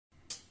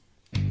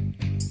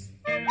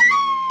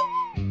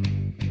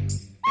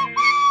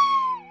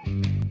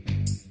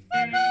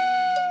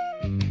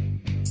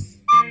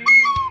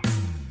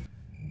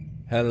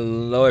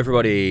Hello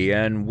everybody,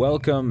 and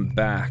welcome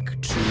back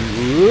to...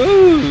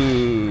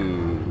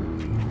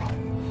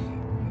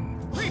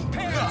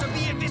 Prepare to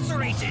be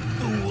eviscerated,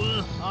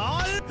 fool!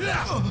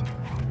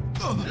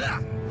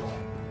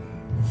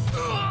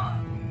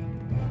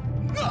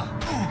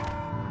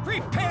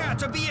 Prepare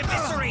to be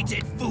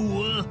eviscerated,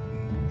 fool!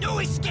 No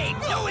escape!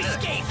 No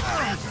escape!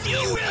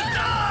 You will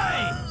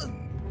die!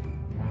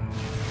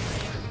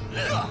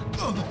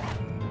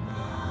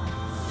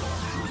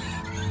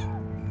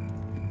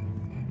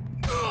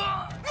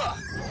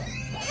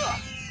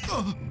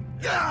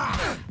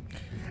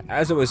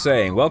 As I was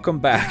saying, welcome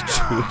back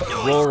to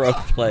Aurora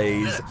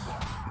Plays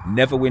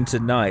Neverwinter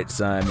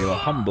Nights. I'm your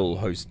humble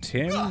host,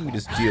 Tim. We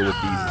just deal with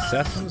these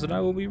assassins, and I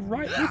will be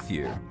right with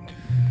you.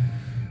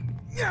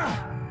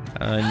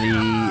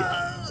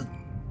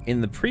 In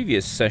the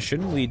previous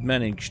session, we'd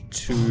managed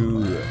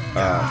to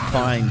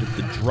find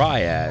the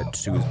Dryad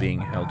who was being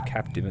held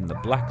captive in the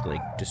Black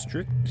Lake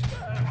district,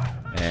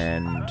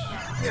 and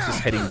just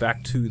heading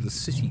back to the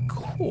city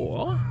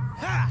core,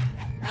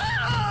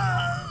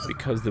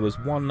 because there was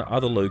one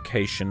other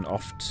location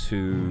off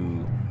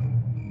to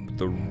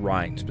the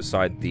right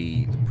beside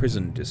the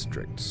prison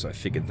district, so I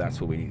figured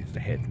that's where we needed to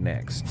head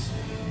next.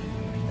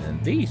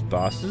 And these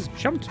bastards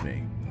jumped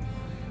me.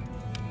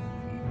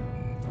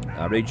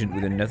 Our agent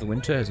within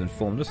Neverwinter has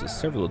informed us that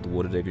several of the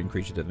water-deviant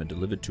creatures have been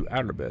delivered to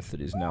Arabeth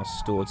that is now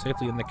stored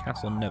safely in the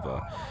castle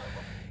Never.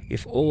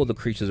 If all the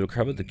creatures are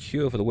recovered, the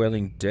cure for the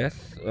Wailing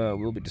Death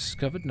will be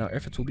discovered, and our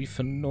efforts will be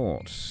for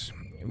naught.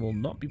 It will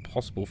not be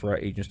possible for our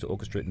agents to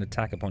orchestrate an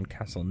attack upon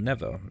Castle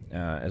Never,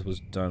 as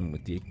was done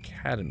with the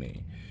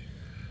Academy.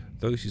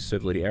 Those who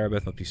serve Lady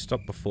Arabeth must be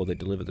stopped before they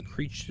deliver the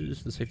creatures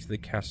to the safety of the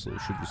castle.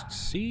 Should you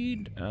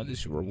succeed,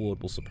 this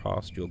reward will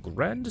surpass your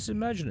grandest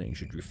imagining.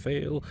 Should you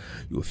fail,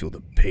 you will feel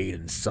the pain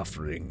and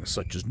suffering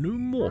such as no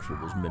mortal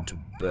was meant to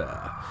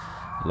bear.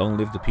 Long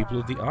live the people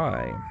of the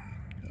Eye.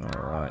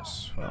 Alright,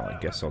 well, I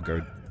guess I'll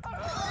go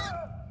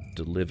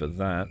deliver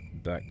that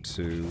back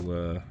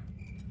to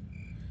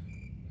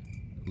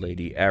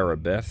Lady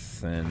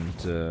Arabeth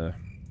and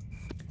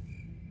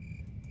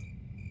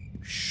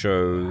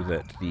show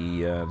that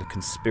the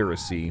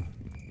conspiracy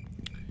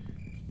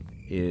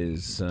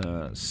is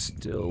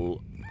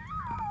still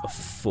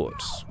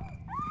afoot.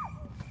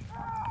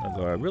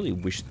 Although I really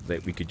wish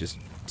that we could just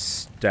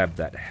stab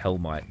that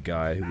Hellmite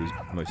guy who was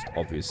most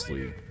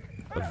obviously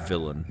a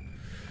villain.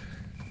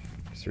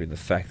 Considering the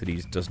fact that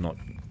he does not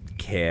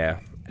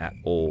care at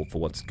all for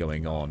what's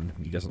going on.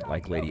 He doesn't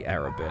like Lady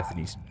Arabeth, and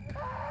he's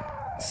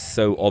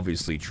so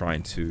obviously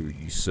trying to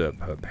usurp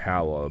her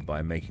power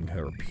by making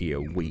her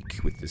appear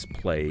weak with this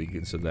plague,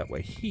 and so that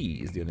way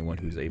he is the only one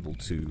who's able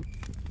to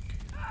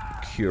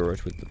cure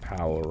it with the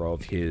power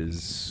of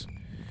his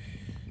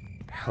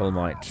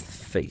Hellmite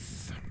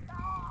faith.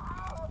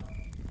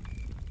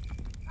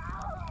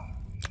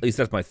 At least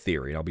that's my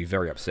theory, and I'll be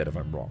very upset if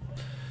I'm wrong.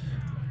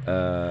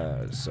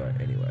 So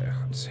anyway,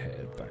 let's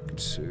head back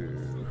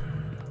to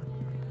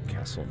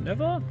Castle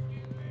Never.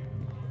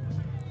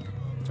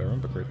 If I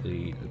remember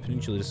correctly, the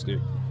Peninsula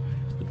District,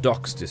 the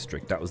Docks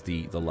District, that was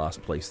the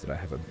last place that I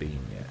haven't been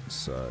yet,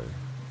 so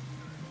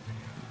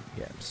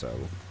yeah, so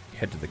we'll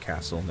head to the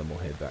castle and then we'll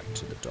head back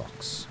to the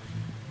docks.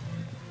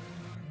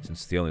 Since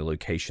it's the only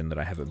location that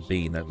I haven't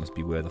been, that must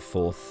be where the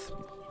fourth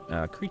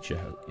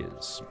creature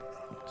is.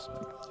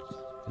 So,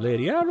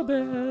 Lady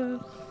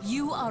Arabeth!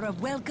 You are a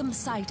welcome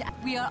sight.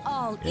 We are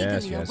all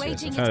eagerly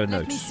awaiting it.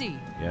 Let me see.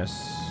 Yes.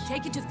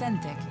 Take it to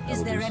Fenthic.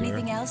 Is there do,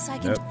 anything sir. else I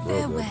can Nope, do? we're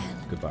Farewell.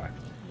 good. Goodbye.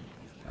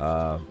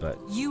 But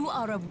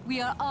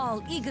We are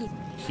all eagerly.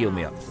 heal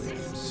me up,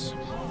 please.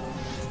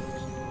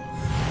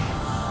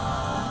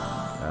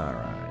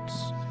 Alright.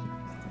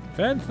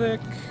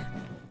 Fenthic!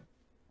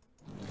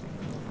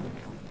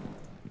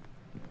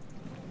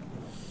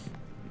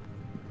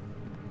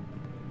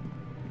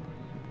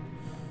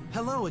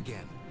 Hello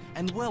again,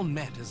 and well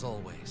met as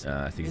always.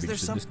 I think Is we there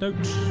just this note.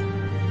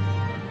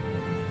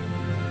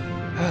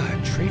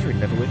 Traitor in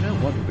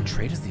Neverwinter? One who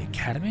betrayed us, the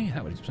Academy?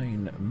 That would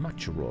explain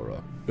much,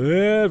 Aurora.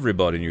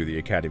 Everybody knew the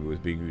Academy was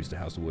being used to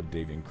house the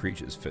water-deviant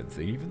creatures,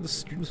 Fenthic. Even the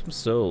students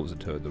themselves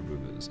had heard the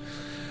rumors.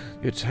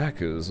 The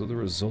attackers are the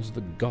result of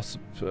the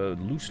gossip,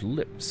 loose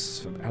lips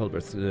from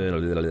Albert.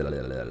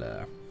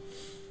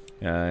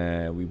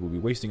 We will be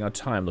wasting our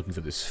time looking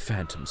for this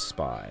phantom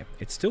spy.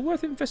 It's still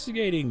worth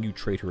investigating, you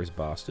traitorous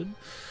bastard.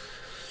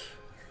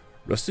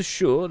 Rest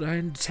assured, I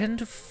intend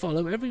to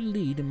follow every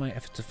lead in my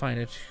effort to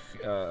find out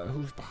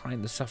who's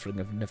behind the suffering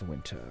of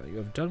Neverwinter. You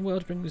have done well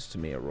to bring this to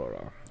me,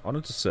 Aurora.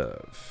 Honored to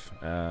serve.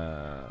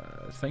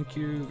 Thank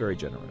you, very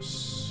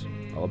generous.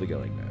 I'll be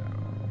going now.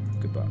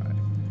 Goodbye.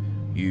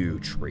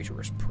 You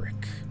traitorous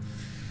prick.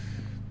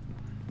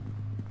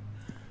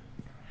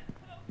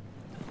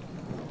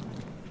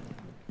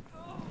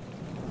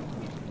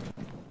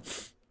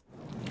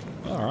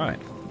 Alright.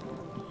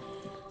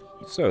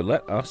 So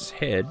let us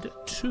head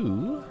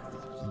to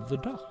the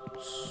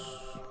docks.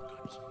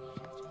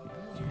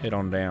 Head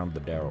on down the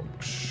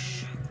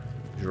docks.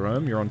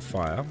 Jerome, you're on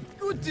fire.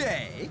 Good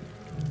day.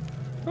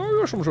 Oh,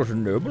 you're some sort of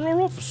noble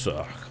or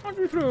officer.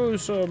 don't you throw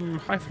some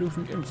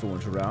highfalutin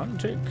influence around and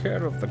take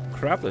care of the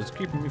crap that's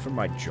keeping me from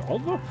my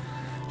job?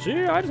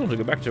 See, I just want to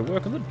go back to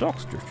work in the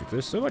docks district.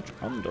 There's so much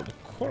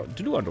to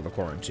do under the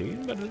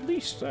quarantine, but at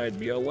least I'd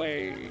be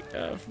away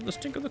from the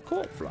stink of the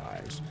court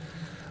flies.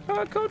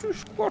 I can't do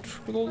squat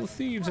with all the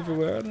thieves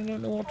everywhere, and I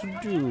don't know what to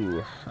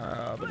do.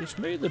 But it's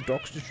made the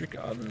docks district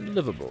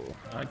unlivable.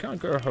 I can't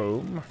go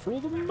home for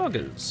all the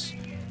muggers.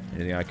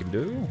 Anything I can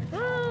do?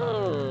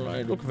 Well,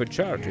 I'm looking for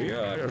charity.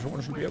 I just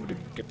want to be able to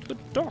get to the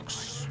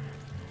docks.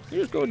 You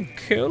just go and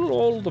kill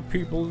all the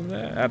people in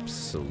there?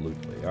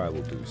 Absolutely, I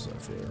will do so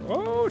for you.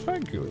 Oh,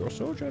 thank you. You're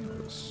so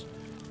generous.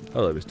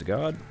 Hello, Mr.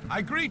 Guard.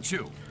 I greet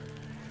you.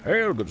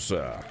 Hail, good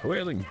sir.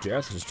 Wailing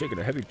death has taken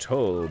a heavy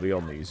toll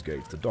beyond these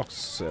gates. The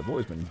docks have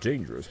always been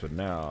dangerous, but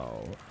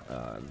now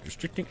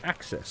restricting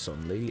access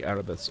on Lady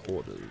Arabeth's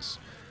orders.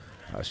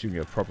 I assume you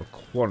have proper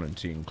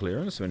quarantine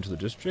clearance to enter the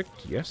district.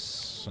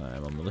 Yes,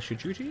 I'm on militia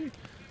duty.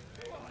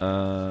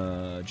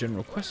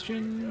 General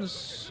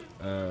questions.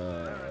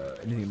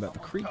 Anything about the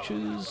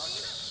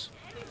creatures?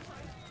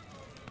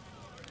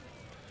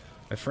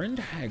 My friend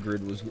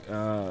Hagrid was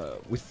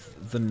with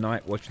the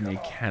night watching the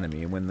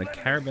academy, and when the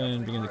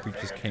caravan bringing the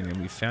creatures came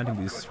in, we found him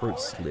with his throat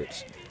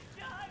slit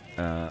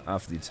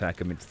after the attack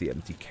amidst the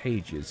empty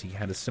cages. He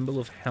had a symbol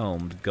of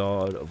helmed,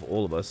 guard of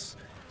all of us,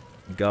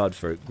 guard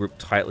for it, gripped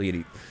tightly, and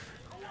he...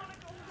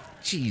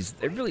 Jeez,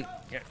 they're really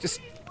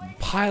just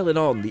piling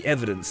on the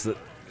evidence that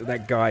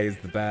that guy is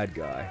the bad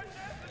guy.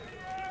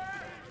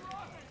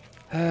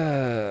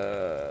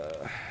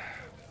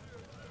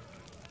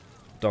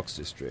 Docks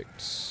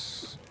District.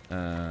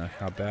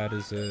 How bad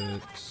is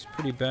it?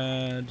 Pretty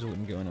bad. Let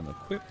me go in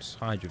unequipped.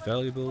 Hide your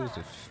valuables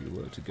if you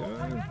were to go.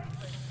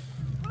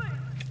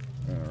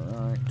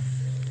 Alright.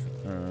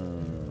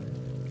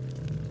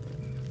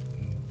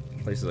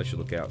 Places I should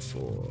look out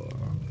for.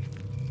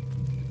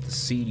 The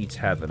Seedy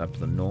Tavern up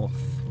the north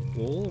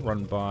wall,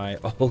 run by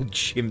old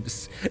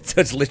chimps. So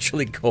it's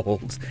literally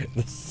called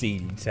the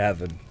Seedy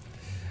Tavern.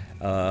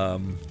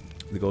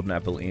 The Golden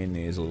Apple Inn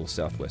is a little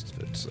southwest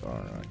of it.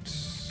 Alright.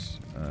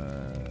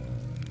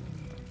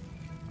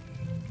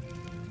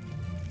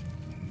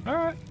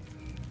 Alright.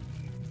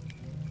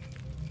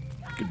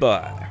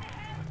 Goodbye.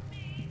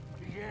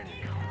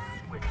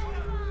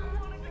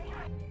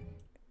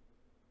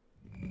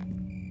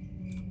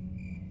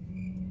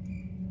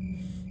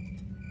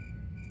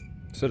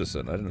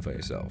 Citizen, identify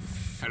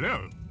yourself.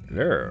 Hello.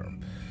 Hello.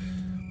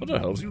 What the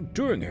hell are you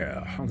doing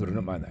here? I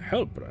didn't mind the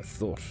help, but I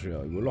thought you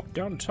were locked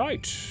down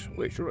tight.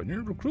 Wait, you're a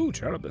new recruit.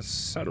 Arabeth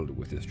saddled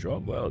with this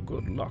job. Well,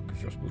 good luck.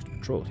 If you're supposed to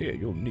patrol here,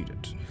 you'll need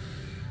it.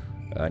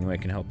 Anyone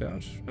can help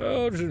out?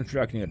 Oh, just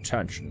attracting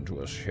attention to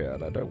us here.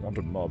 I don't want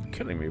a mob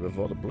killing me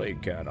before the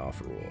plague can,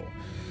 after all.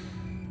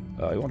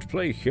 You want to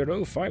play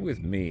hero? Fine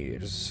with me.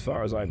 As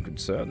far as I'm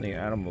concerned, the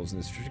animals in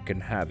this district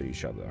can have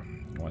each other.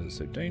 Why is it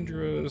so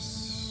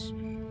dangerous?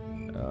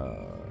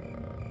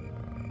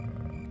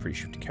 Pretty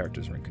sure the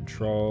characters are in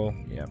control.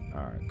 Yep,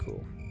 alright,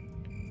 cool.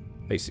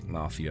 Basic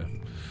Mafia.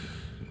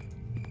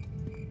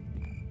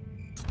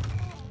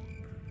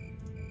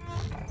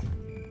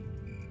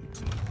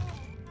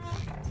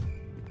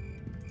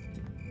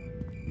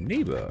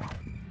 Neighbor.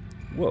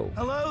 Whoa.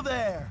 Hello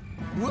there.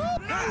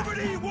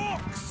 Nobody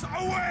walks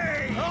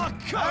away! Oh,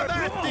 come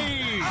at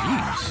thee!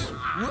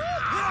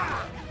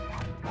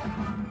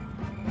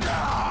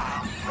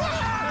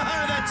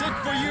 That's it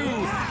for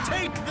you!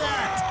 Take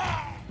that!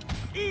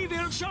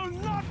 Evil shall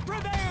not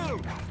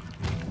prevail!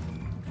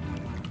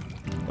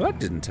 Well, that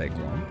didn't take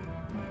long.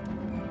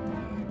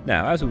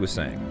 Now, as we were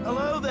saying.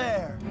 Hello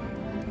there.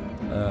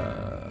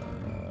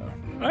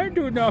 I ain't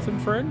doing nothing,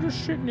 friend.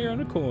 Just sitting here in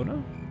the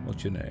corner.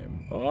 What's your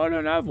name? Oh, I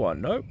don't have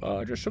one. Nope.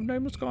 Just some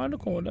nameless guy in the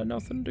corner.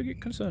 Nothing to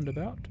get concerned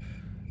about.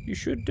 You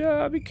should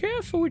be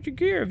careful with your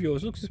gear of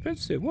yours. Looks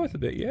expensive. Worth a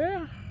bit,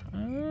 yeah?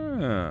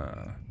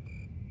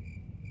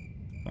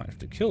 Might have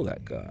to kill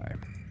that guy.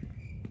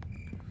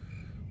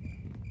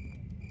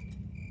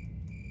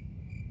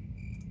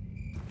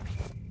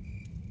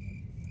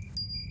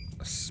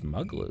 A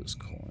smuggler's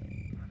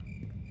coin.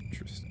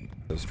 Interesting.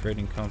 There's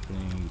trading company,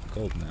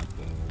 golden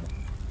apple,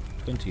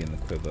 20 in the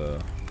quiver.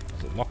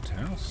 There's a locked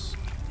house,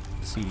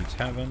 the Seedy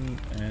Tavern,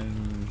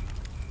 and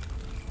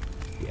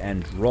the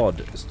Androd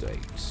Estate.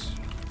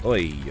 Oi,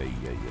 oi, oi,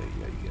 oi,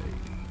 oi, oi.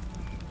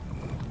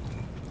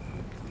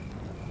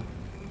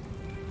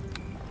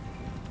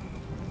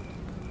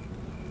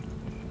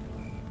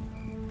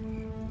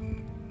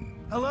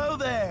 Hello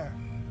there.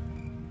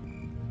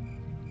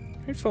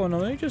 Ain't following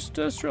on me, just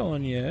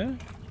strolling, yeah?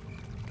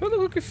 Don't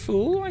look like a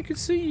fool. I could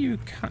see you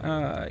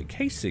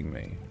casing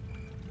me.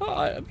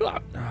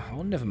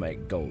 I'll never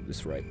make gold at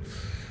this rate.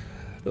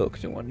 Look,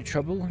 don't want any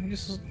trouble. I'm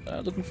just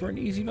looking for an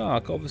easy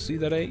mark. Obviously,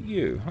 that ain't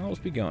you. How's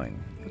it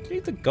going? What do you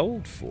need the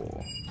gold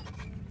for?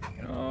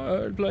 You know, I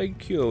heard Blade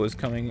Cure was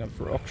coming up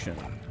for auction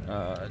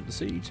at the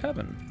Seedy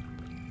Tavern.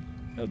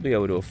 They'll be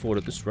able to afford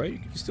at this rate. You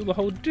could steal the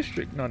whole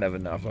district, not have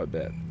enough, I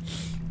bet.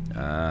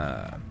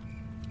 Now,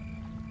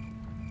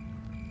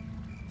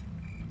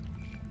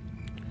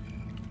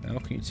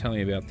 what can you tell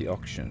me about the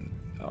auction?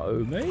 Oh,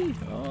 me?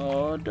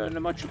 Oh, I don't know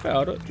much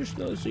about it. Just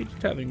know the City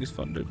Tavern is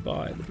funded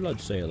by the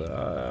Blood Sailor.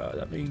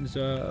 That means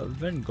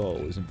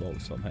Vengol is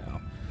involved somehow.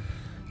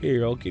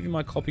 Here, I'll give you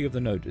my copy of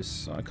the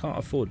notice. I can't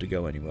afford to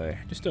go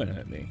anywhere. Just don't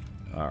hurt me.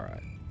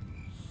 Alright.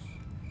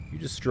 You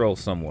just stroll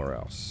somewhere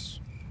else.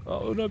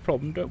 Oh, no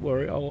problem. Don't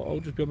worry. I'll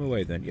just be on my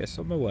way then. Yes,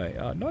 on my way.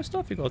 Nice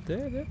stuff you got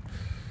there.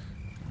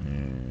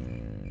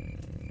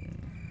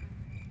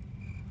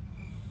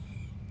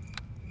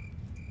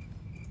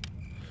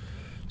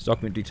 This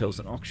document details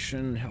an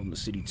auction held in the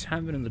City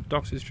Tavern in the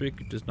Docks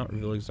District. It does not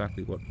reveal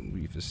exactly what will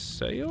be for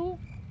sale.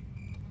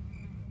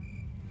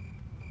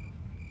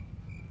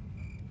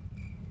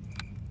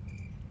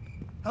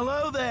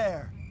 Hello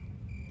there.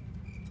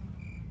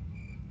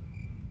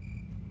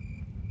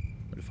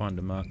 Where to find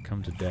a mark,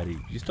 come to daddy.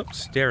 You stop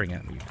staring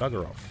at me.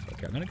 Bugger off.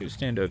 Okay, I'm going to go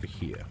stand over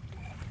here.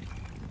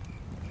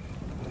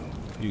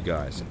 You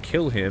guys.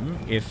 Kill him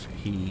if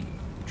he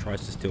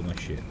tries to steal my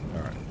shit.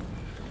 Alright.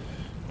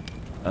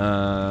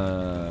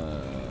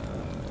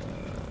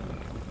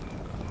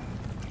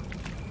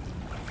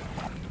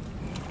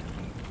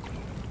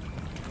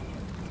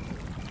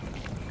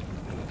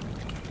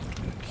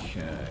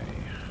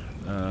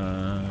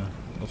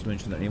 Also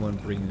mentioned that anyone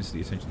bringing this to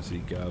the Ascension City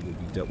Guard will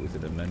be dealt with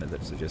in a manner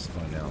that suggests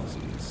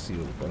finality. Seal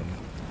the bottom.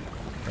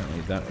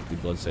 Apparently that would be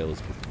Blood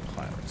Sailors with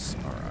pirates.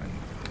 Alright,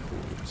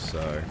 cool.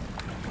 So,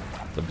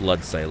 the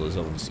Blood Sailors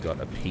obviously got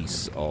a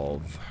piece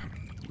of...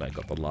 They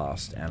got the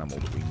last animal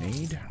that we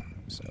need.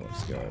 So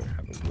let's go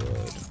have a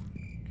word.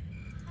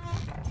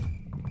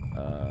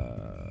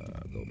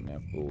 Golden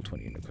Apple,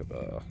 20 in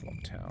equipper,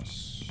 locked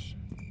house.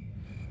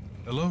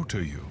 Hello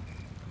to you.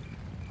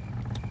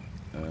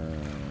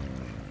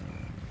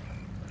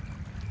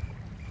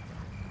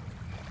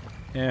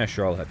 Yeah,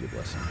 sure, I'll have your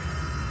blessing.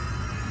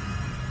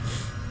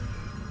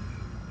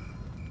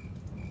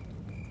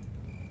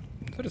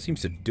 But it seems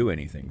to do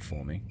anything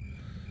for me.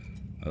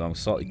 Although I'm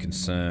slightly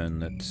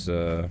concerned that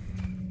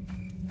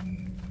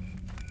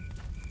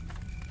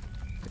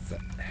with that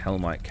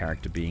Helmite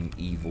character being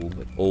evil,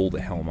 that all the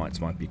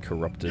Helmites might be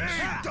corrupted.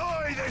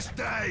 Die this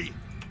day!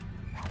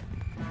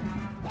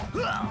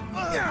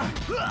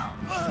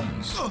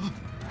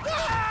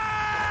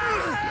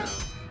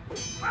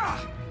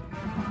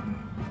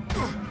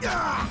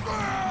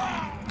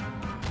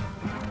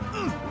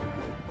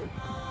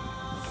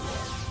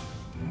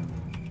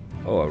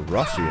 Oh, a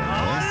Russian,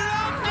 eh?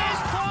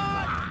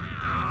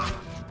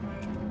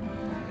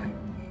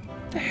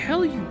 What the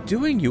hell are you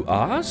doing, you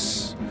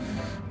ass?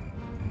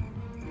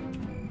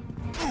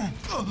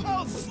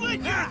 I'll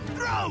slit your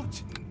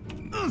throat!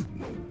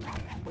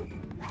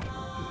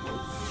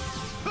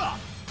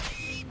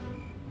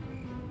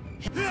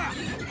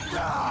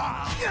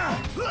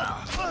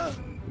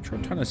 You're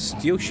trying to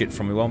steal shit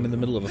from me while I'm in the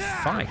middle of a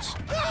fight.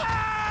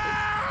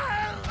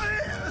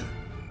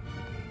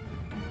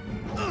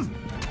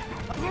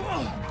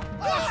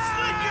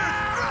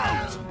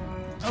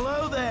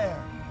 Hello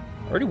there.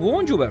 I already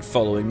warned you about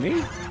following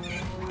me.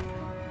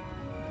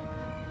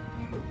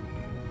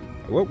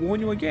 I won't warn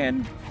you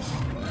again.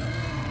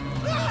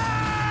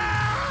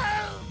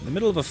 In the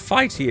middle of a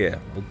fight here.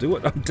 I'll do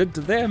what I did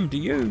to them, to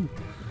you.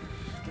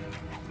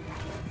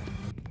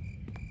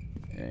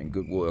 And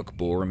good work,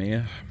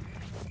 Boromir.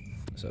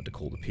 So I had to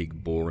call the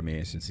pig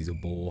Boromir since he's a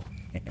boar.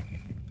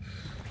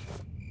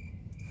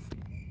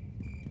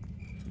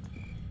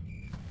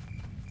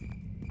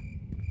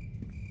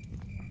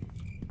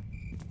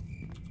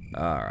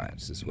 Alright,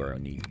 this is where I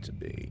need to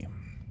be.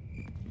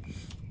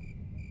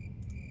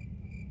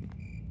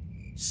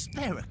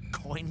 Spare a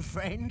coin,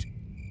 friend?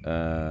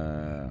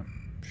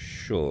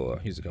 Sure.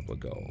 Here's a couple of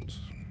gold.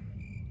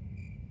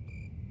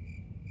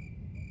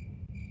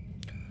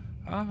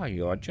 Ah,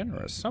 you are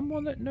generous.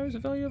 Someone that knows the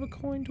value of a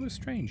coin to a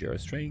stranger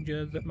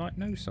that might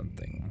know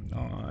something.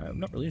 I'm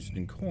not really interested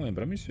in coin,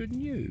 but I'm interested in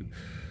you.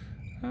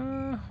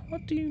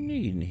 What do you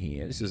need in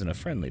here? This isn't a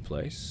friendly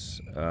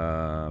place.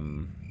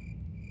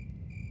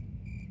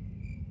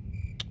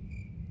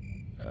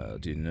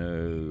 Do you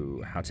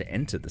know how to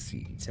enter the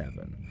City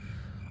Tavern?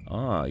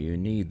 Ah, you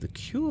need the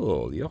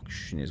cure. The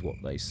auction is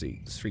what they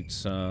seek. The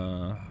streets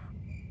are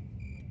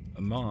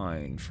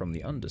mine from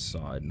the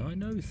underside, and I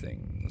know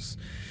things.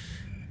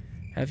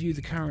 Have you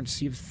the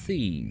currency of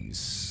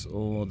thieves,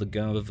 or the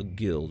garb of a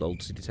guild?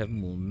 Old City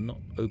Tavern will not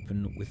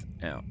open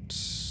without.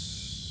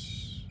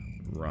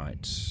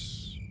 Right.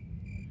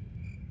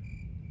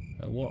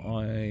 What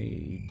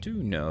I do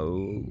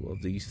know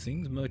of these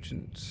things,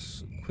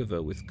 merchants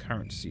quiver with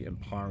currency, and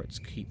pirates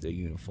keep their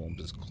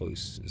uniforms as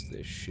close as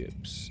their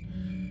ships.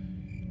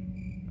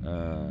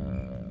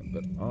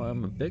 But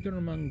I'm a beggar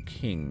among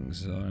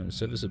kings, and I'm in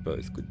service of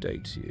both. Good day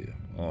to you.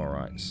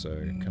 Alright, so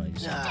can I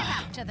just... Step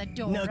out to the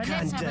door no and can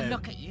let's have do. a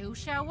look at you,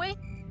 shall we?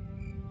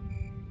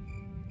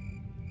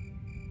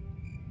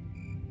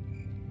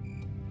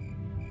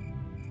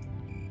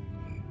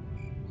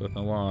 Worth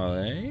my while,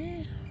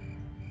 eh?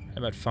 How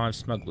about 5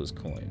 smugglers'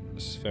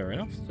 coins? Fair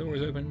enough. The door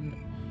is open,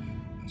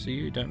 so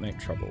you don't make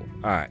trouble.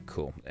 Alright,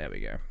 cool. There we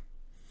go.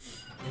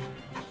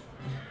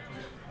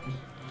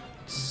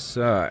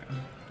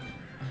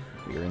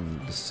 We're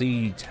in the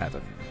Sea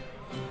Tavern.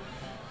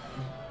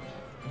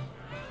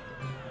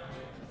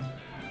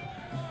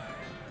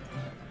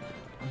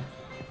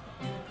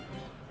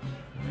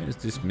 Where's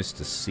this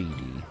Mr.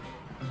 Seedy?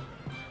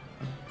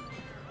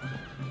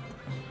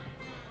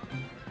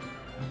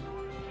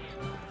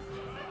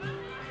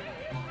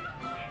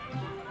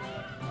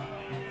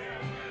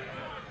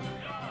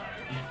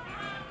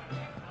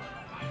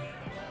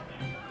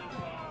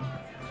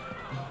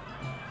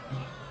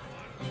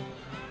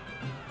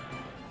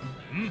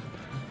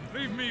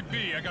 Leave me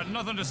be. I got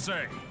nothing to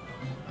say.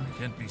 I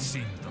can't be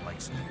seen with the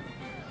likes of you.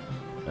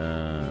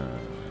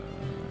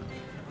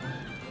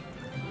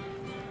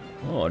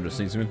 Oh, I just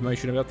need some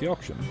information about the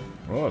auction.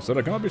 Oh, I said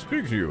I can't be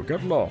speaking to you.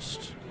 Get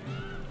lost.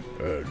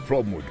 The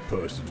problem with the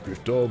persons,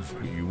 Christoph.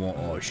 You want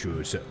I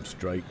sure set them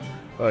straight.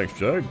 Thanks,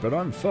 Jake, but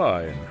I'm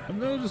fine.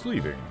 And they're just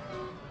leaving.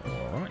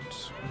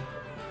 Alright.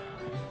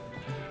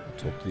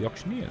 Talk to the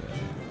auctioneer then.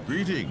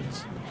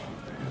 Greetings.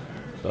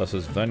 Thus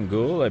is Van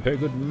Gogh. I pay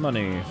good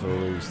money for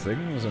these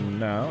things, and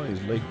now he's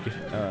late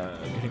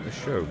getting the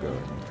show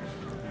going.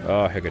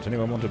 Ah, heck it.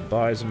 Anyone want to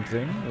buy some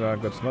things?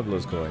 I've got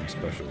smuggler's coin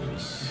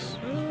specials.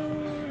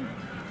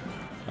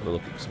 Have a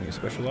look at some of your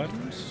special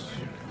items.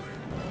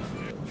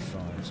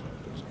 Fine,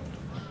 smuggler's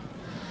coin.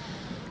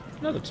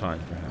 Another time,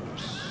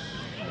 perhaps.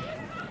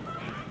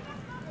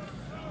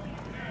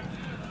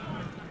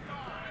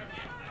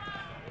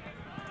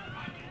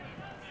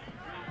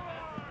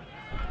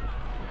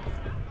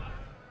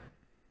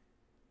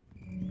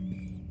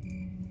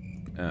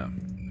 Oh,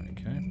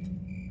 okay.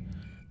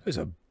 Those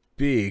are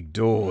big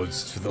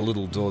doors for the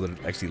little door that it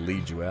actually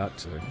leads you out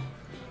to.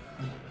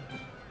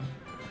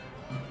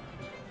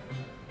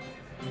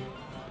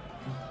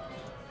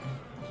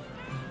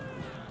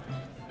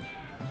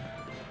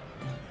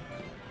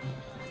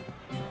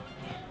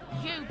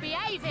 You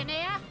behave in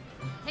here.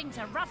 Things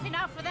are rough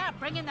enough without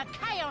bringing the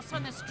chaos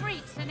on the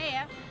streets in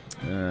here.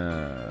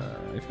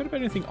 Have you heard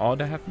about anything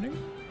odd happening?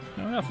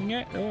 No, nothing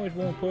yet. Always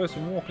one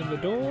person walking the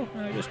door.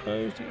 I just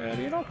suppose there'll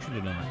be an auction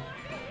tonight.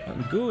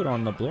 Nothing good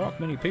on the block.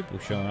 Many people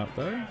showing up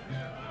though.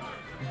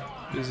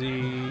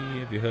 Busy.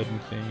 Have you heard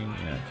anything?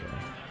 Yeah, okay.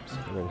 So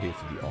they're all here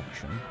for the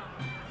auction.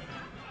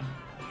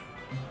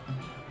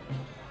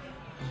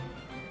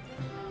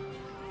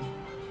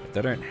 But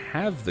they don't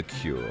have the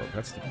cure.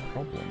 That's the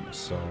problem.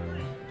 So.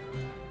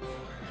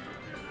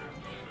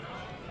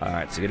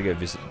 Alright, so you gotta go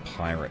visit the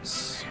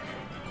pirates.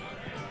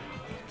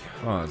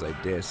 Because I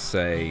dare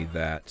say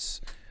that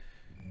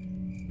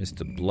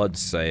Mr.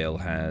 Bloodsail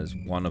has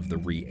one of the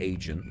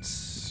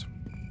reagents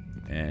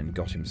and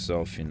got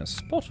himself in a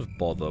spot of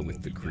bother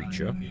with the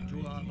creature and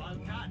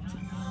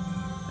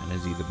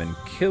has either been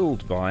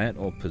killed by it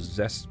or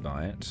possessed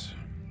by it.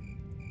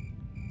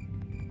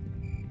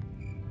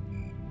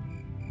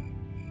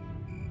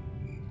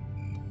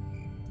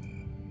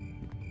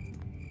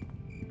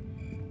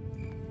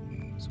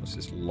 So what's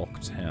this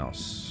locked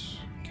house?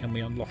 Can we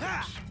unlock it?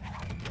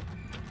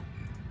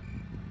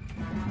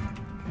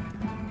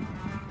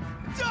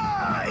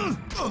 Die!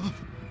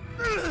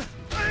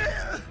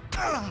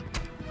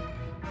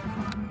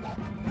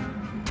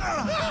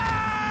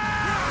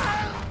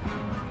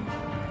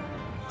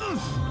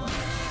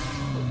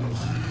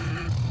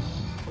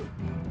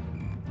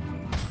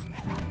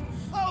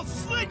 I'll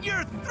slit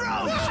your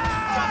throat!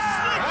 I'll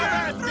slit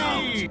your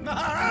throat!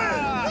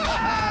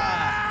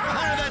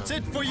 That's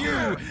it for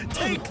you.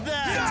 Take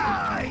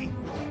that. Die!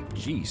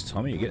 Jeez,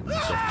 Tommy, you're getting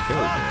yourself killed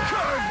there.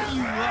 Curve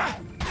you up!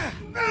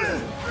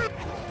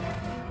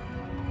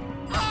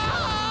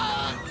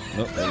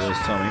 Oh, there goes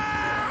Tommy.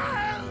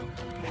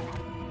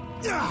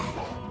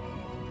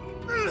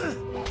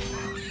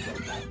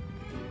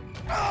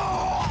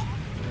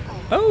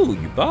 Oh,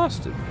 you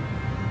bastard!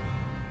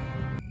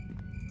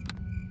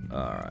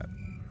 Alright.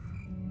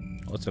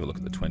 Let's have a look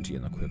at the 20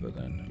 in the quiver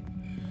then.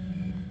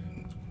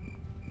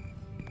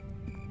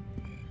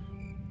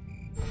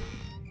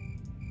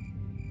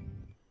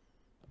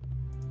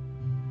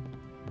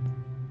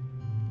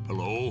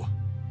 Hello?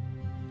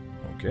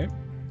 Okay.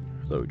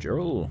 Hello,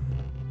 Gerald.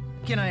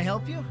 Can I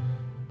help you?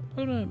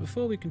 Oh no,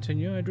 before we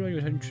continue, I draw your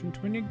attention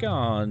to many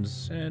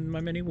guards and my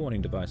many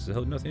warning devices. I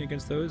hold nothing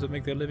against those that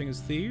make their living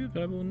as thieves,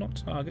 but I will not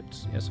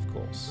target. Yes, of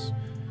course.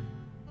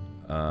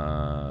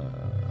 Have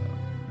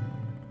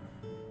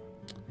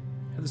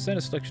the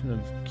standard selection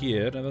of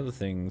gear and other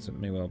things that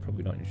may well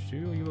probably not interest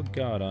you. You're a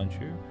guard, aren't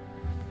you?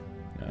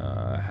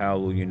 How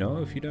will you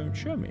know if you don't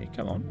show me?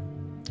 Come on.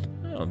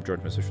 Well, I'm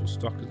drawing my social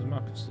stock as the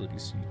market facility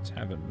Sea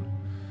Tavern.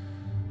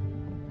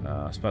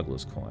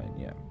 Smuggler's coin,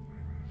 yeah.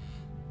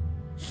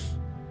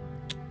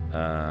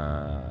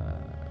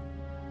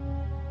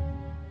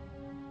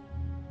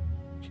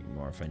 Getting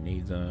more if I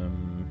need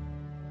them.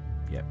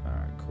 Yep,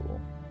 alright,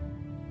 cool.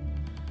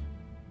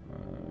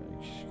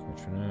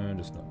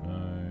 Does not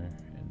know.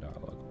 And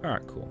dialogue.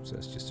 Alright, cool. So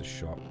that's just a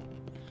shop.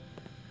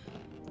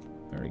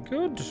 Very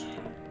good.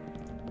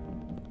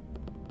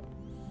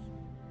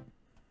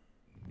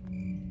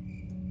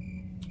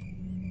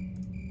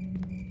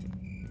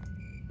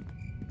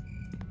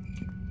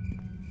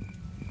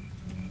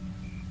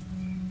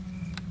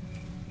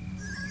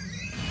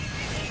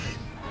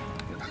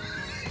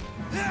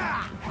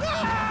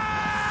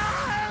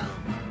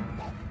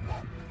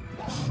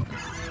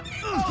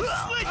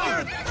 Slit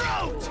your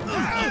throat!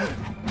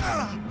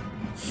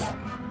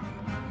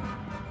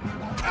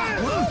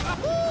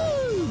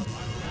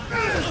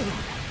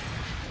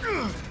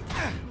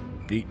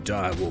 Eat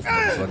die, wolf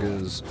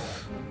motherfuckers.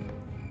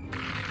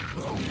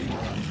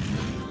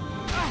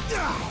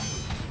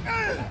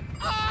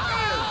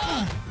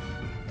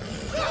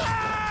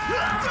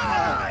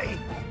 Die!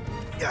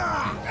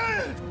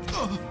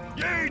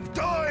 You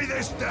die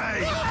this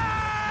day!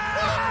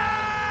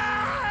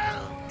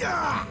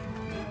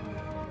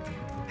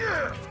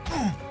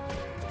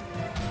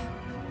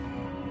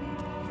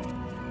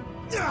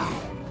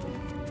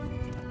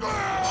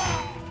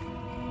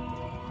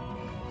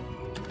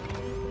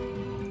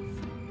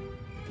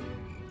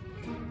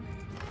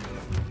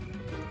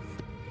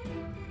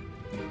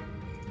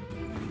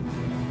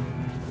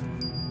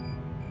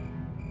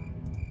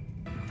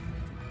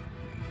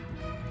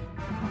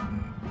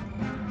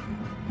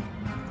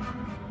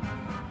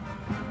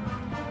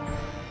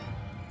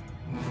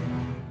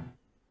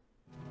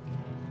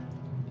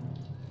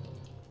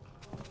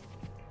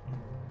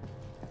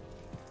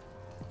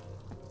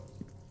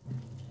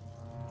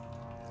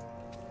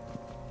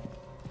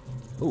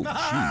 Oh,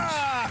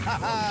 jeez.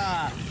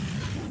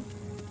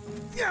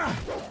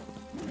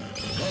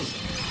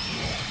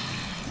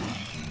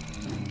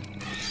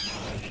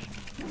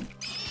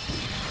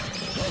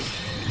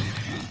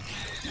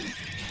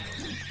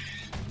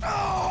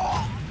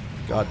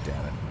 God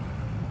damn it.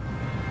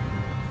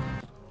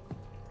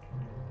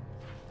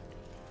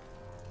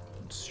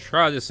 Let's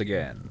try this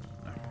again.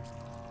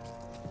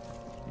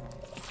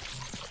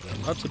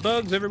 Lots of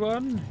bugs,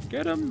 everyone.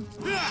 Get them.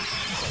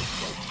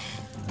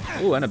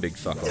 Oh, and a big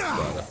fuck-off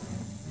spider.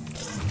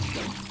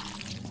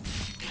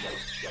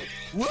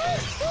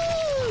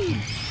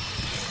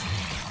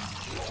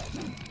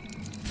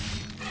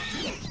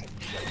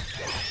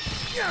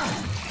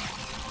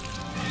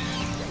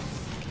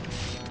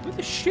 Where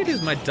the shit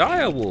is my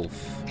dire wolf?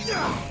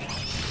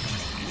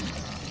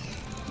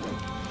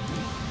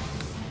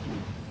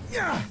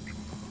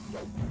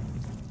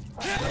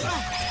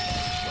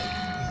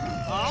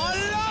 I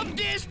love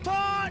this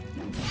part!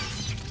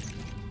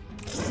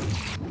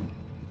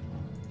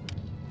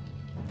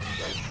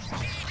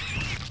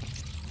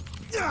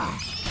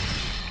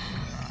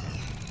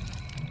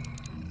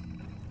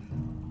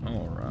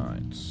 All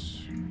right.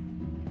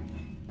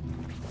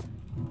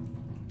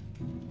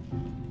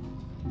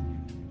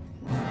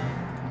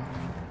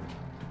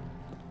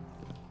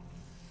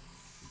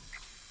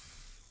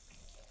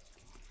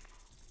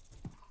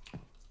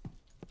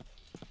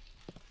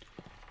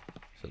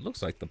 So it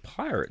looks like the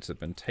pirates have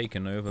been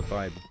taken over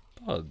by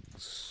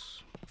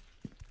bugs.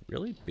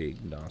 Really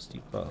big,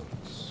 nasty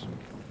bugs.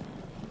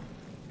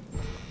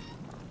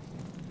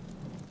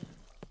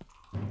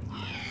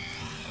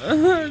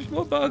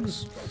 More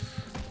bugs!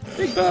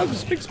 Big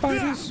bugs! Big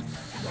spiders!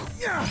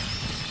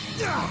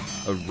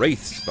 A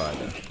wraith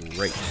spider.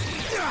 Great.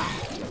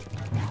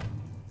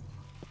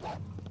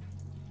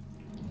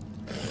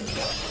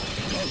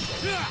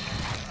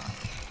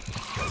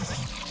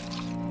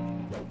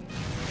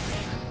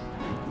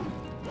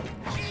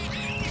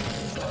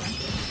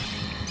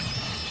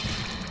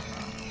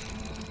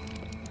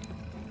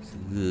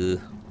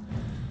 Ugh.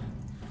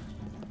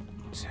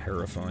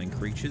 Terrifying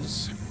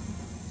creatures.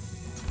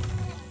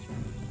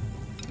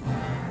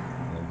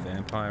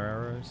 Vampire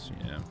arrows,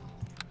 yeah.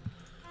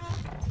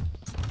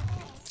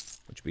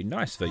 Which would be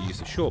nice if I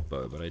used a short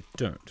bow, but I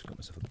don't. Got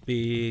myself a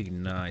big,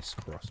 nice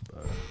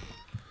crossbow.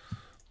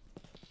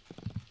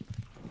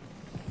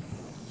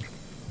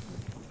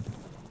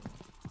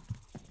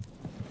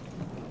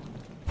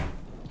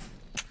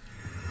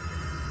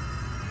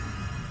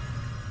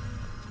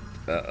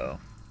 Uh-oh.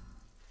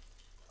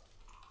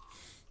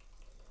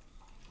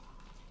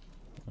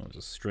 Oh, there's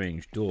a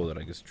strange door that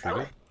I just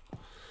triggered.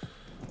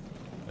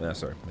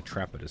 Sorry, my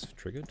trapper just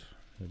triggered.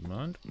 Never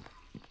mind.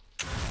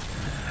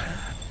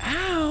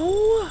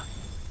 Ow!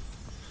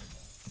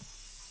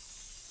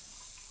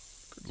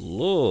 Good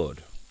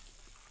lord.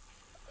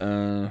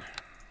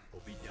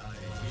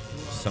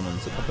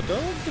 Summons a papa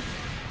dog.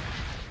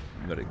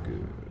 Very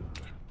good.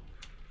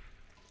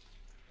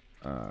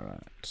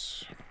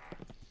 Alright.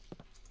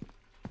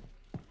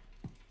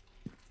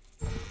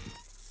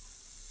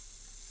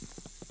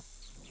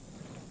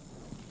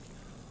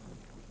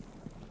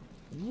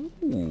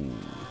 Ooh.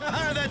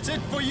 That's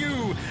it for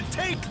you!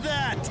 Take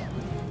that!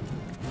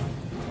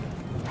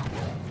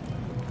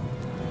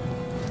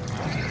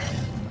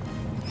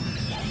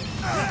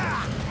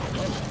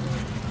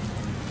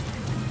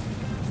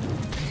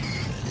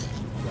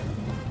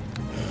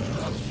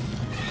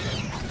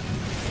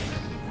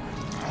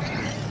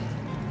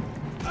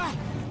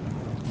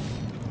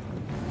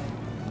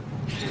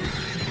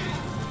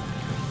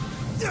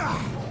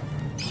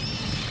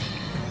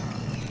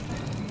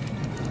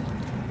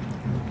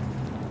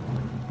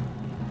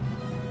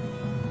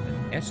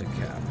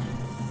 Etiquette.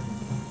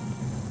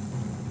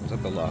 Was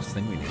that the last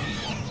thing we need?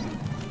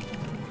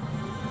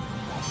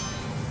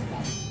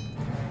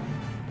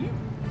 You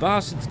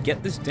bastards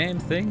get this damn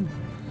thing?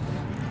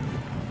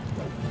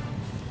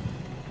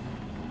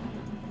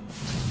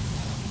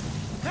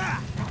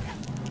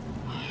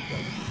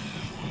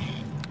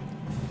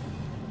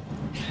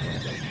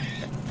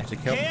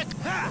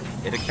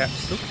 Ettercap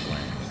Silkland.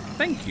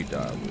 Thank you,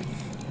 Darwood.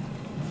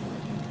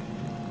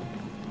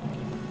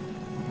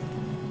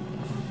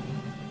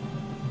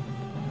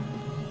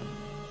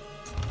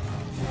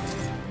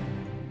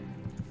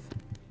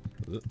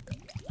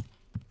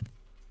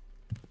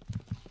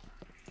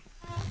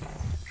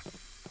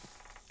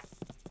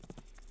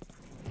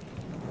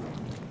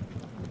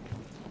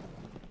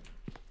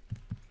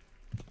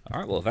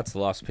 Alright, well, if that's the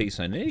last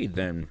piece I need,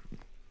 then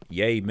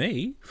yay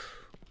me.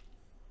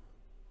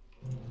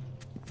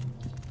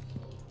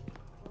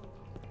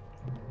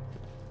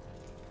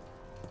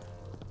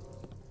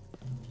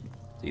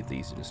 See if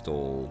these are just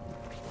all...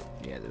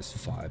 Yeah, there's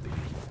 5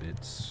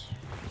 bits.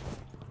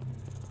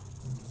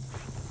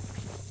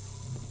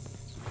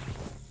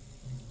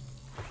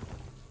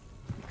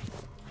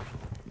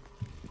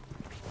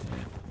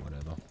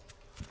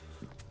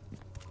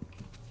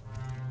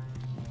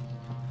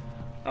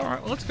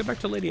 Alright, well, let's go back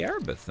to Lady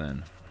Arabeth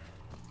then.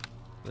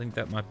 I think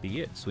that might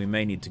be it. So we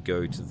may need to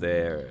go to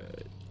there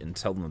and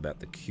tell them about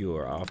the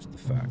cure after the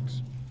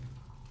fact.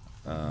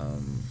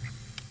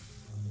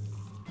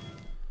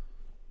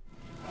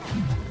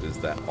 There's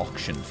that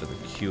auction for the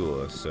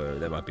cure, so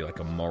that might be like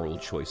a moral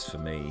choice for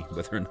me,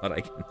 whether or not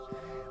I can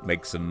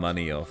make some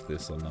money off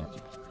this or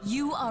not.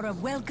 You are a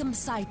welcome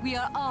sight. We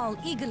are all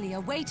eagerly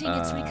awaiting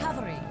its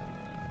recovery.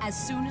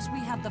 As soon as we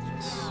have the...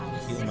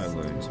 Heal my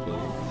wounds,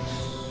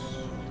 please.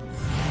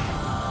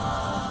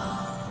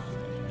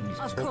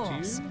 Of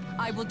course.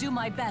 I will do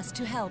my best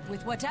to help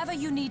with whatever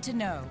you need to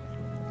know.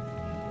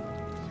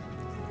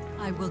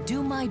 I will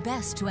do my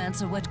best to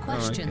answer what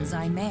questions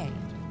I may.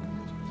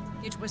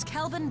 It was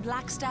Kelvin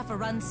Blackstaff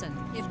Arunson.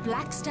 If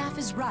Blackstaff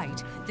is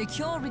right, the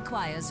cure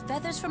requires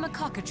feathers from a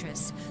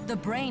cockatrice, the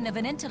brain of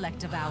an intellect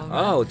devourer.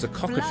 Oh, it's a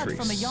cockatrice. Blood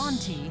from a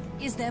Yuan-ti.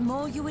 Is there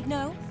more you would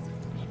know?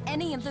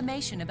 Any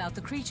information about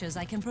the creatures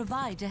I can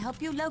provide to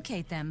help you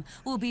locate them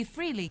will be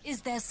freely. Is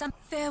there some...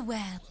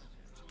 Farewell.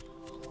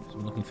 So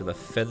I'm looking for the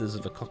feathers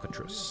of a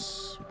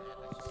cockatrice.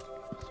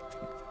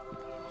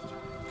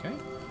 Okay.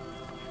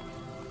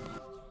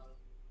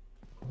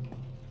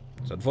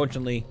 So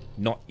unfortunately,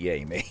 not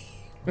yay me.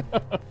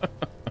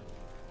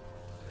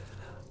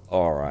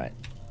 Alright.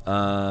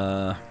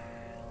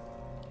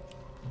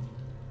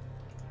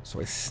 So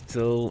I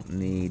still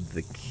need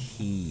the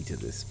key to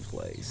this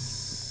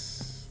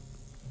place.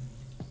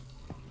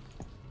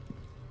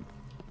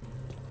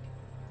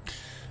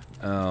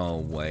 Oh,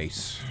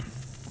 wait.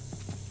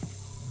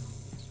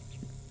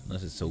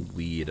 Unless it's a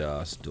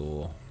weird-ass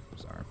door.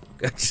 Sorry.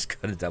 I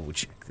just gotta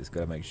double-check this.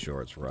 Gotta make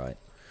sure it's right.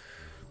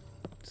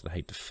 I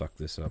hate to fuck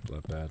this up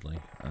that badly.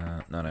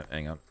 No,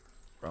 hang on.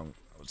 Wrong.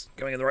 I was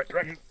going in the right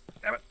direction.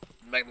 Damn it.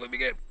 Make me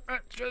again.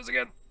 Alright, let's try this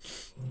again.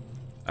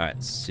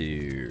 Alright, so...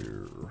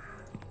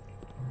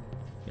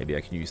 Maybe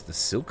I can use the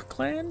Silk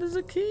Clan as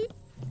a key?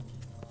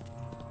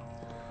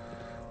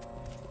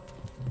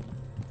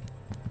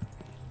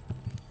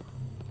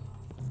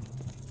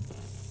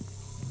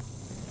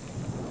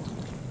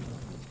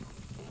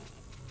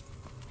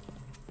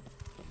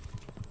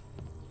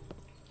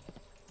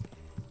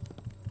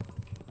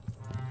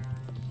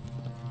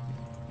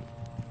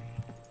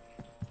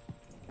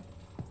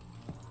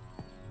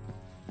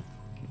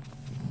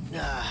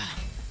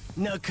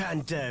 No can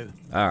do.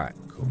 Alright,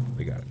 cool.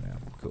 We got it now.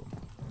 Cool.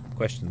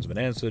 Questions been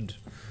answered.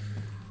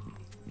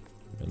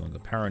 No longer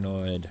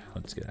paranoid.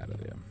 Let's get out of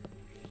here.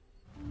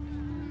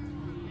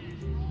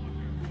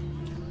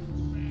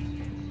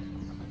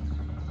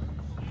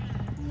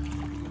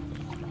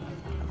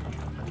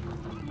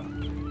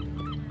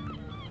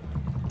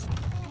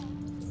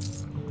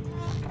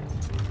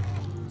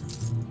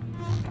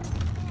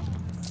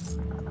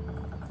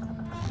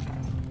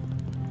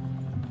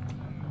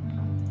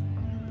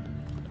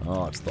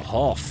 Oh, it's the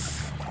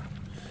Hoff.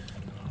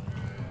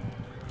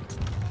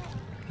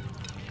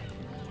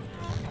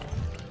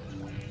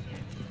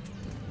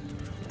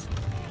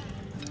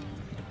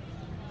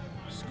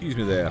 Excuse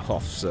me there,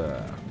 Hoff,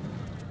 sir.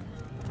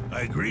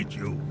 I greet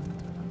you.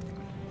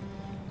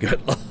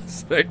 Get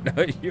lost. I don't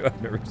know you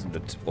have no reason to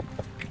talk.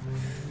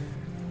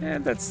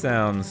 And that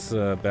sounds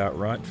about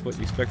right for what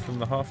you expect from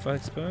the Hoff, I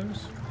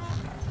suppose.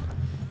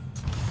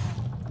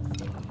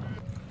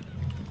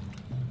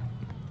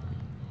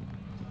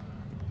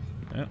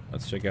 Yeah,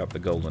 let's check out the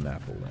golden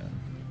apple then.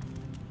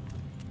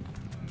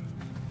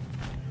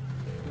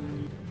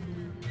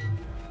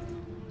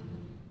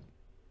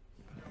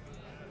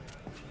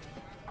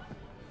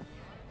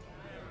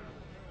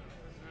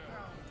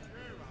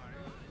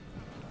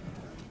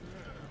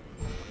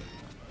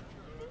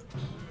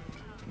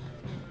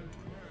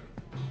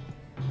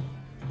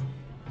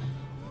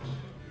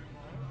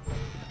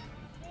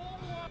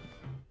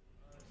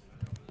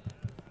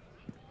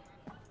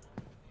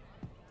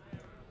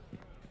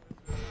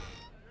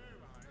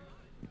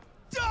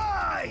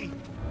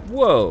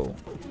 Whoa!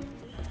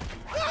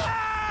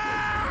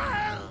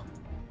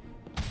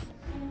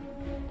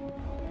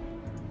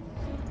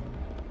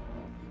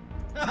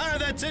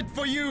 That's it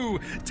for you!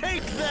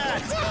 Take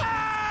that!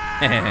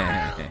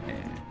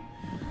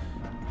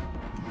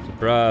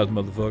 Surprise,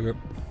 motherfucker.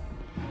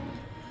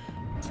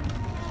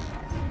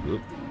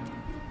 Oop.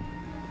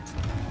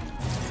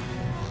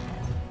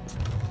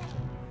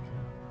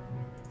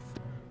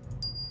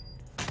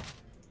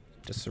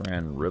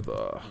 Dissaran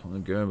River. I'm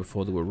gonna go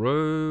before there were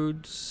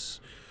roads.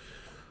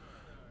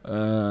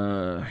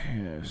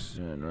 Yes,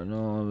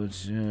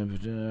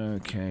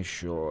 okay,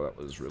 sure, that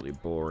was really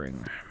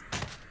boring.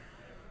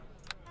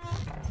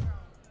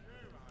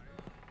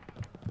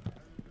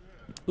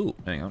 Ooh,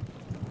 hang on.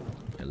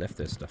 I left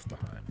their stuff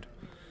behind.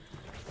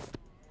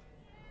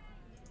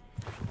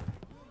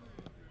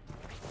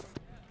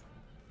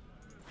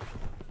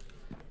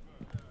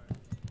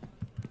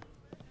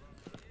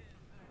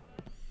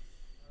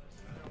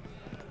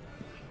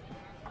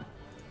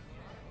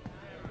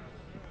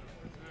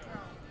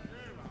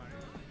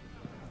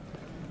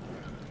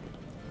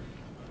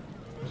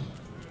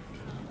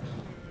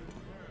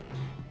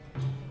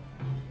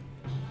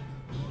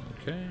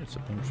 Okay, it's a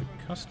bunch of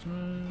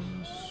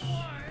customers.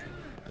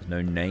 There's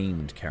no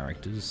named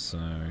characters, so...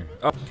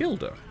 Oh,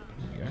 Gilda.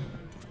 There you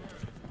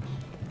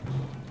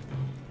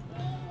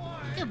go.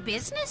 Good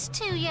business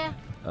to you.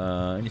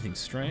 Anything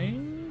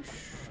strange?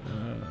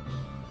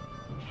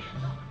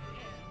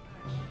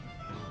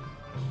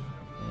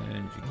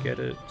 And you get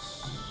it.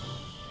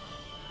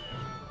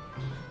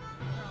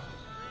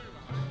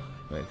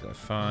 Where can I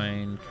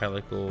find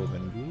Calico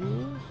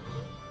Bengur?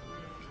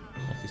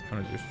 Northeast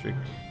County District.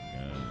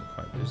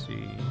 Quite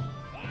busy.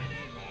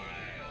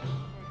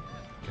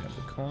 Can have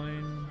the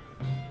coin.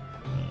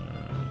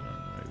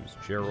 There's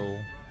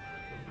Gerald.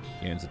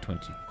 He owns a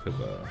 20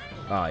 quiver.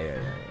 Ah, yeah.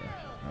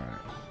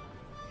 Alright.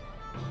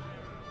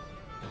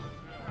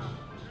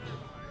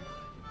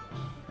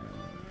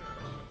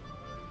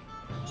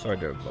 Sorry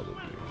to have bothered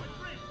you.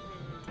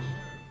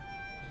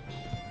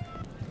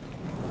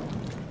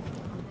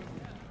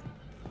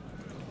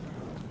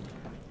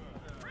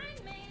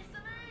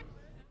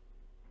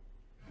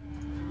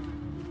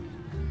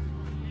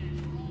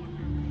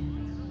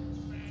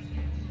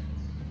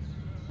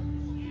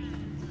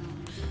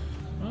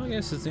 I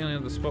guess it's the only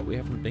other spot we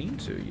haven't been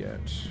to yet.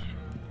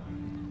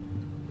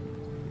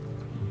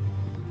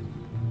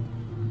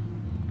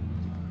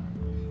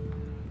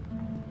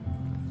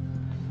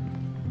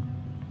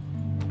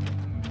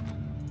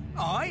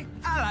 Oi,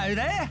 hello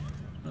there.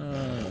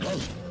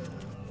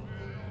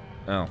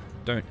 Oh,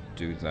 don't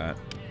do that,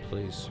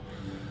 please.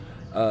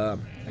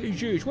 Hey,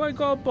 Juge, why you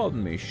gotta bother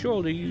me?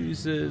 Surely you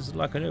is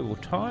like a noble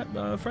type.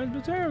 Friends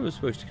Betrayal was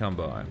supposed to come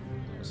by.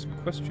 Some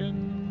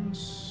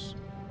questions.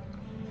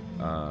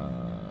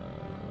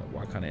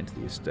 Why can't I enter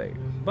the estate?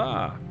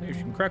 Bah, if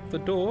you can crack the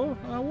door,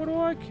 what do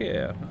I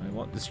care? I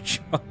want this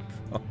job.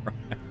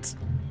 Alright.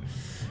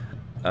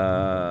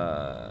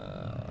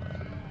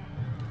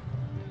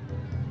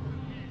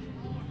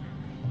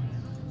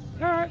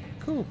 Alright,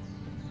 cool.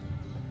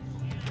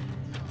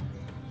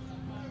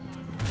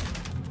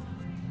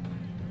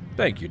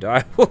 Thank you,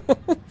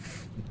 Direwolf.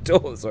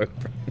 Door's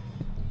open.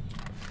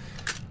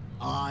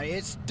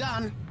 It's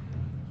done.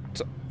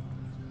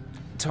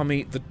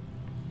 Tommy,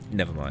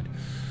 never mind.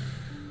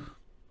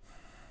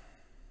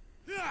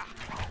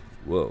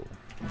 Whoa.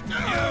 You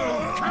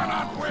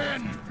cannot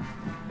win!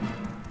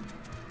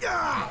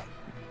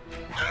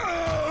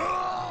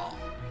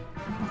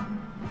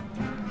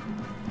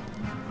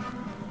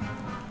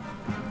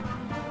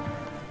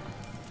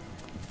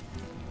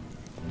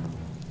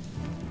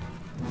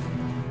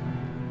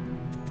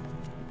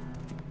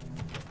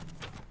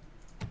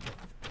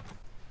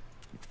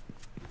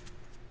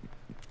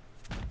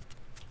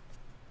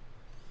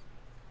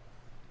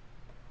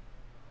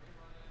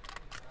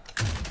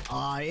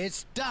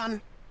 It's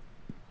done.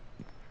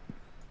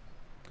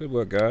 Good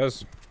work,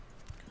 guys.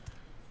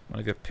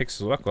 I'm gonna go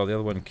pixel up while the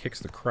other one kicks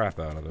the crap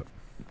out of it.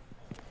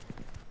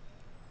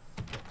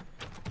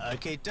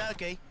 Okay,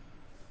 dokie.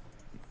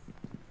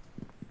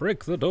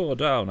 Break the door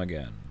down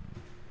again.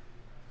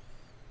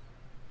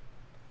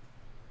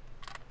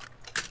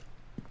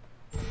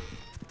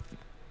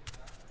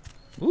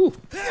 Ooh.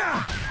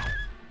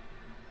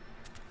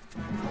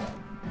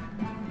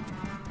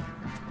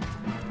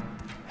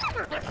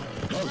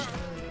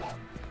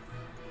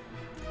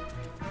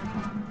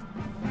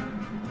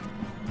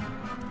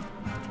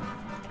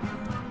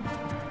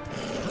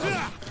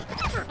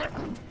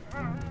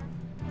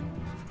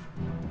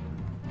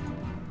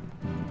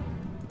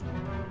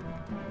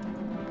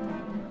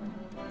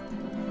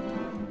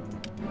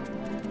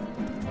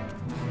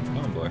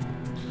 Oh boy.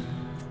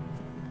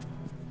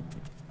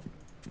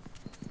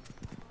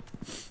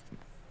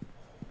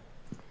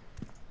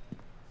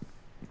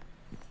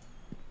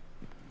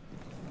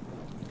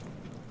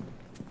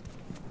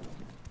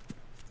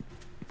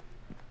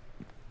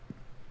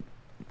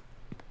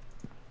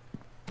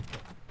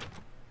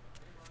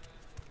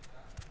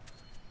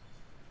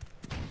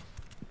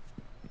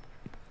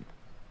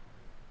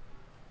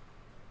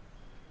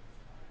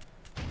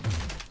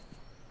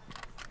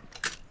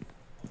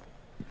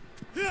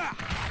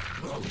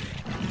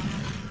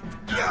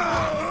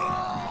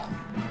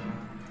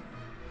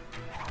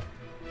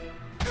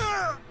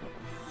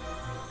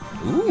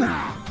 Ooh.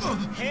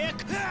 Heck.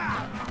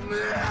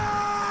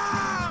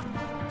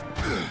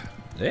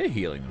 They're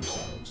healing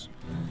themselves.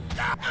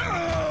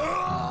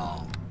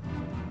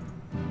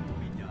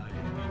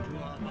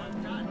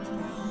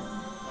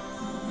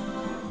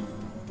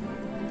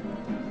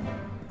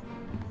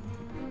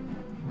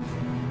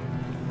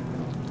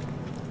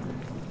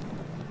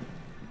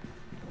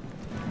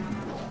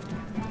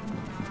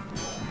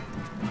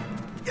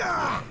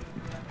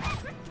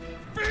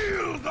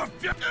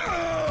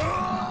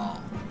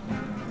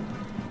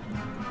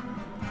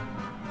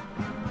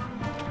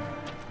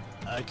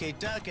 Okay,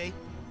 dokie.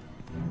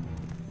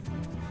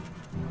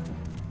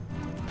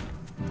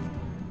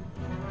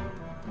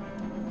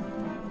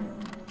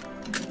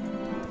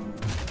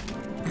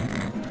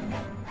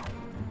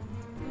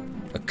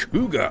 A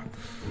cougar.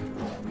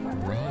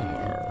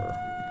 Roar.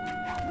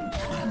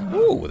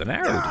 Ooh, with an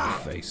arrow to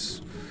the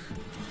face.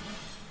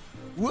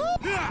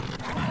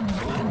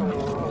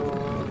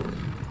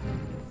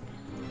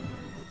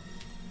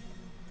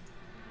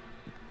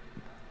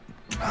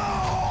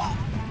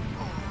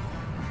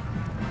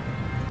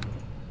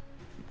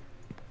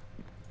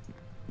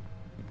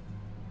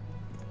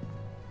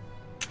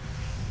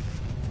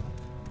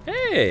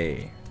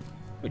 Hey!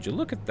 Would you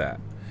look at that?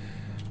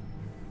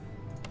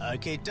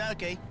 Okay,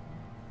 dokie.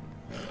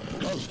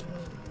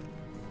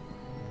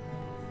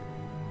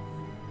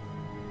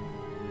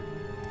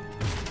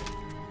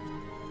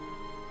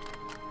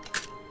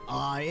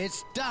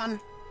 It's done.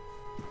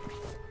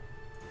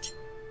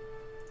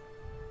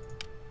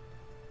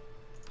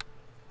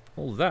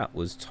 All that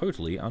was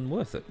totally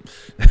unworth it.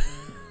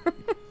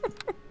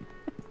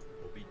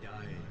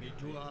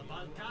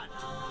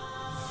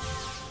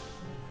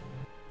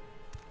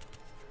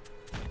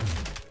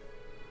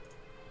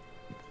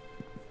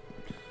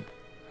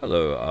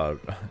 Hello,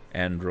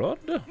 Androd?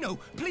 No,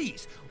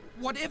 please.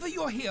 Whatever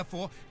you're here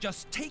for,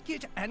 just take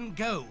it and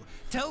go.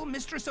 Tell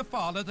Mistress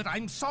Afala that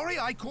I'm sorry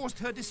I caused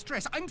her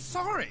distress. I'm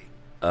sorry.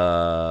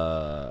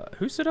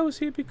 Who said I was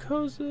here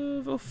because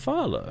of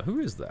Afala? Who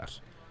is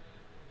that?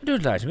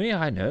 Don't lie to me,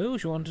 I know.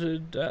 She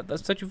wanted that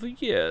statue for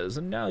years,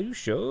 and now you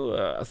show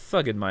a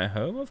thug in my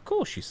home. Of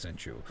course she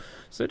sent you.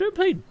 So don't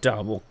play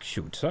dumb or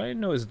cute. I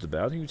know what it's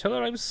about, and you tell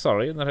her I'm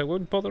sorry and that I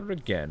won't bother her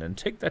again, and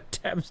take that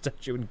damn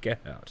statue and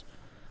get out.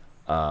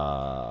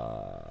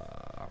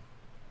 Well,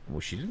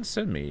 she didn't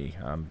send me,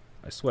 I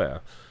swear.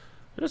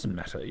 It doesn't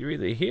matter. You're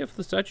either here for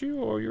the statue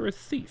or you're a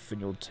thief,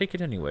 and you'll take it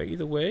anyway.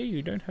 Either way,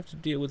 you don't have to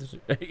deal with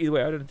it. Either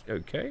way, I don't...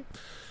 Okay.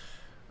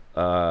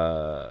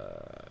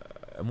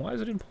 And why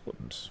is it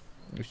important?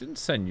 If she didn't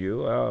send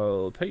you,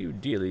 I'll pay you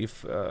dearly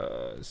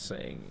for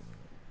saying...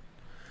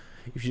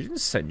 If she didn't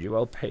send you,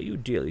 I'll pay you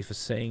dearly for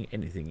saying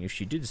anything. If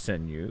she did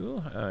send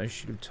you, I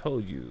should have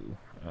told you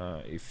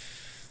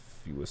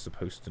if you were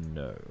supposed to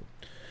know.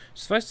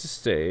 Suffice to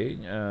say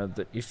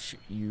that if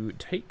you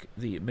take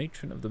the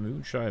matron of the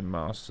Moonshine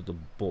Mask to the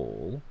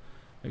ball,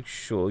 make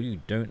sure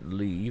you don't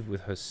leave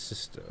with her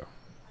sister.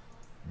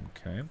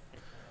 Okay.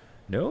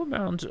 No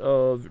amount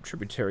of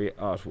tributary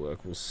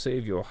artwork will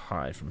save your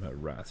hide from her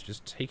wrath.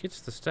 Just take it.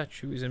 The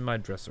statue is in my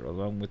dresser,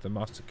 along with the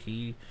master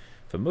key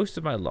for most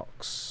of my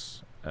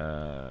locks.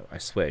 I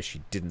swear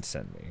she didn't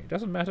send me. It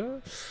doesn't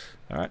matter.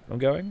 Alright, I'm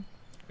going.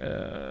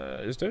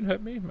 Just don't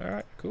hurt me.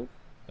 Alright, cool.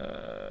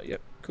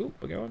 Yep, cool,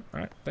 we're going.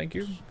 Alright, thank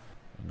you.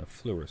 And a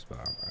fluorous bar.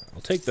 Right,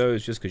 I'll take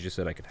those just because you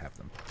said I could have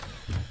them.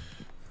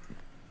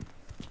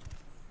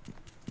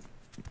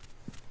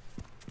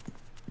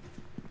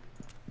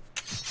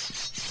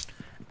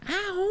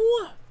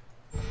 Ow!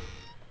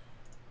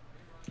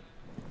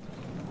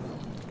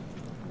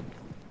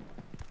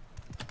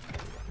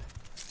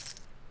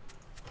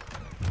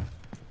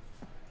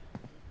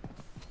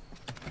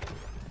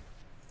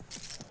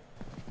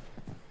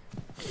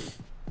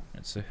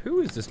 So who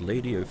is this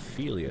Lady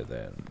Ophelia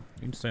then?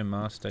 Moonstone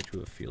Mask, statue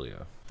of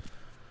Ophelia.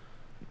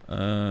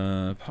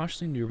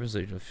 Partially new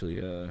representation of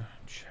Ophelia,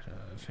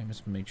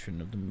 famous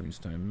matron of the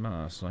Moonstone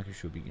Mask. Like I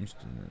should be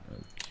interested in it.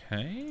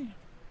 Okay.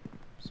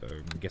 So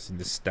I'm guessing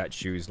this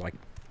statue is like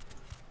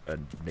a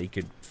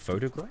naked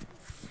photograph?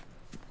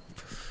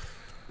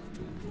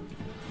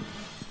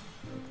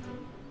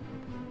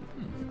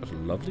 Got a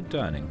lovely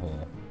dining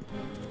hall.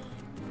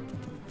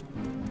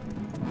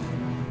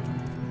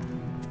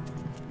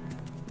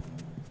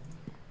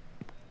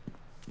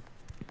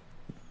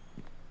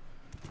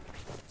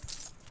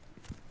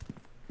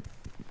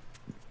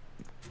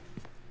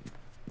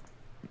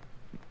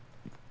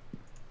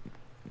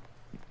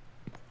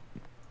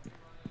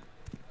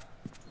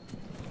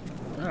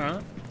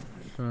 Alright,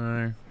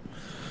 so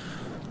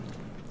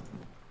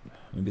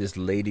maybe this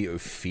Lady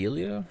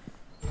Ophelia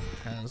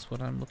has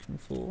what I'm looking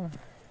for.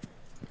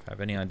 If I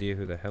have any idea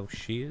who the hell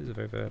she is, if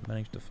I've ever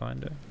managed to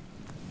find her.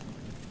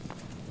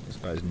 This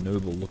guy's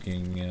noble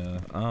looking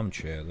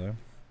armchair though.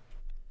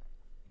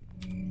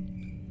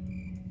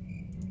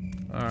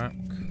 Alright,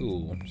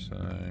 cool, so...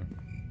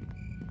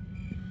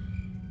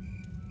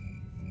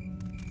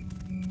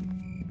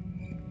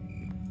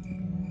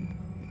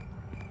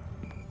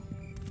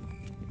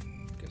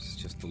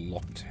 the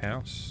locked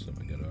house, so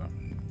we gotta...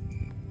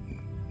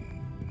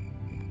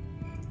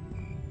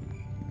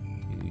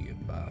 You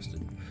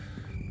bastard.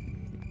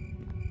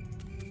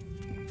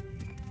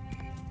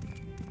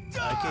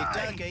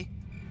 Okay.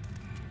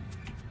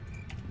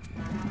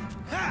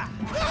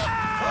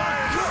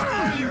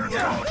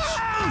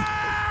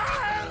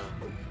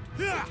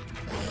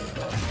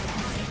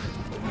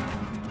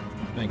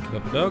 Thank you,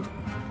 Papa Dog.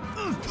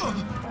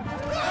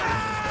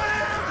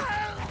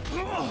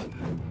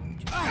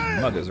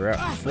 Muggers are out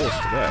in force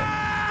today.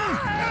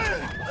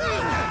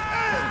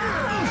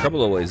 The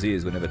trouble always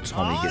is whenever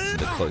Tommy gets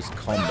into close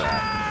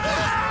combat,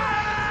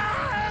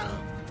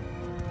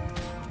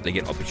 they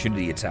get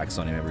opportunity attacks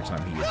on him every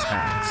time he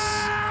attacks.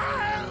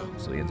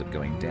 So he ends up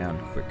going down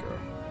quicker.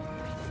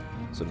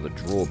 Sort of a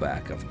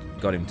drawback. I've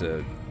got him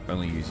to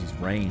only use his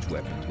ranged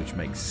weapons, which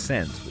makes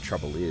sense. The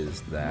trouble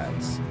is that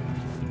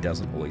he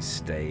doesn't always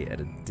stay at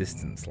a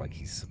distance like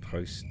he's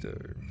supposed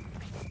to.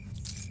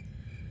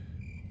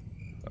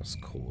 Thus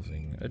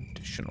causing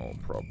additional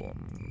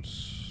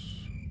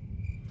problems.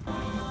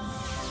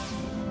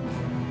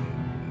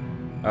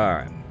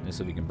 Alright, let's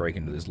see if we can break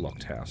into this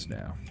locked house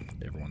now.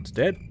 Everyone's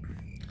dead.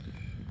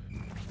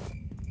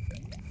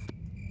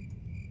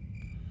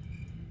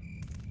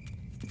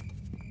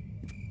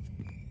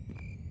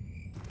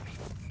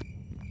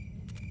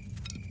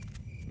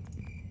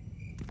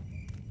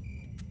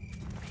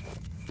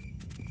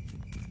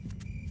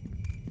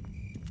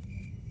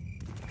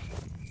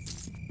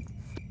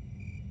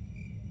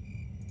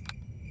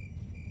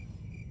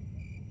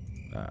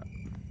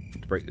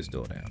 Let's break this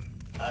door down.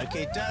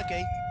 Okay,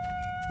 dokie.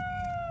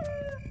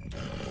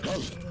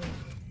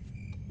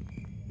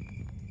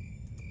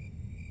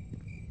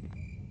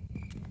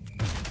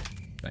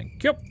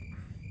 Thank you.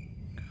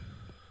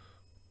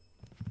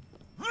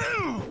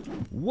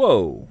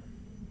 Whoa.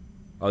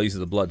 Oh, these are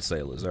the blood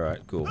sailors. All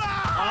right, cool.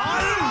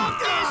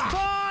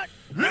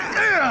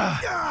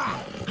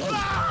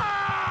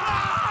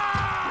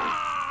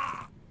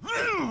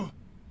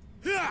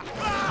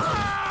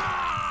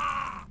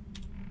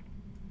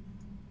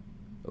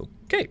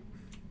 Okay.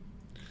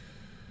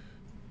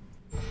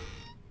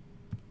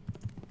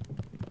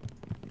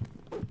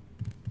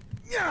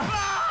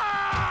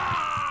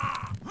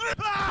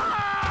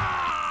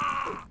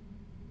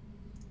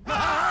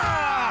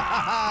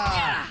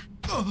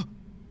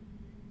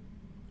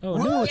 Oh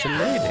no, it's a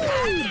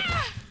lady.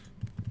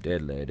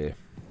 Dead lady.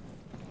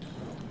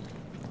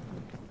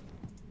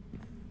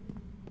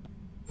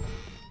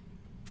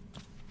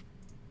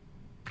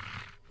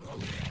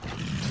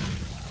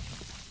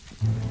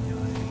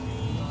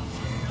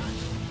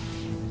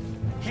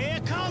 Here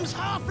comes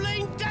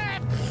halfling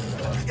death!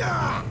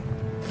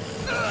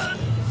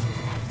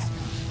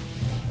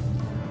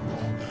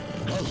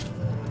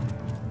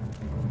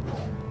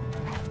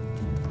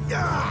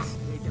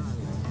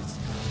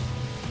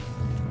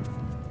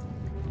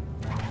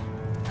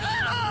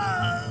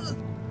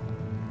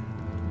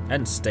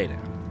 And stay down.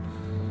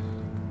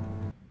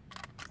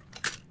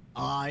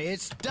 Aye,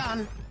 it's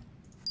done.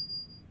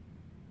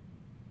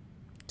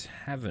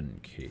 Tavern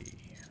key.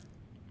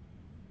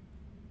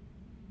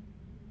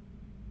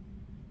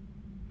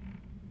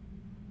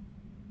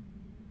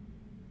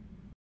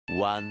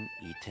 One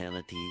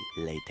eternity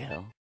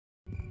later.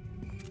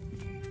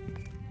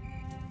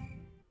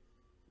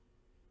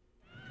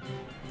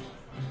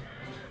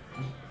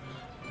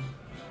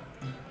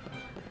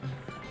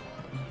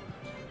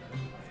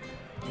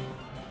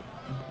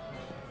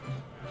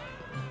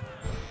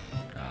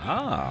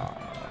 Ah.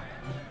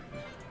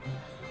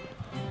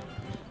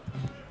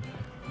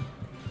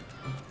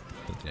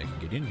 Don't think I can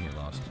get in here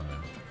last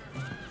time.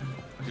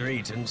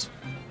 Greetings.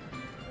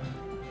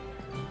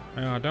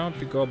 Don't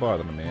be go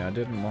bothering me. I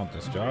didn't want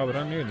this job, but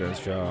I need this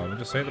job.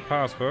 Just say the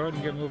password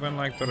and get moving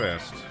like the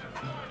rest.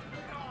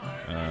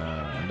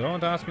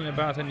 Don't ask me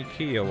about any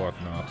key or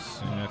whatnot.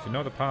 If you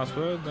know the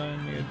password,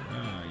 then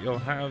you'll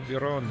have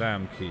your own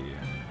damn key.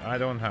 I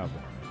don't have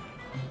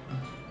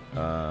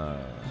one.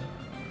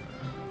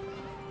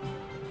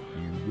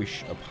 You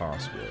wish a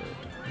password.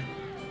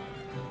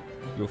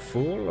 You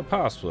fool, a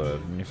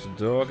password. And if the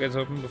door gets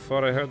open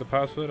before I heard the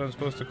password, I'm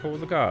supposed to call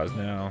the guards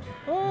now.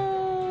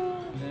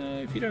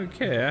 If you don't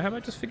care, how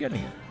about just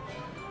forgetting it?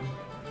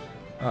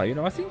 Oh,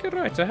 I think you're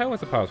right. To hell with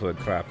the password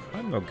crap.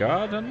 I'm no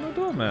guard, I'm no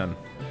doorman.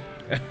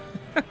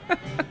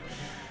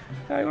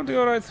 I want to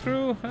go right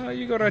through.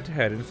 You go right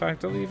ahead. In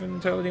fact, I'll even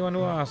tell anyone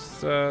who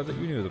asks that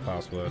you knew the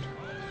password.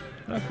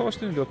 And of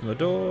course, you need to open the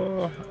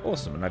door.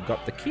 Awesome, and I've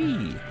got the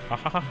key. Ha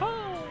ha ha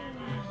ha!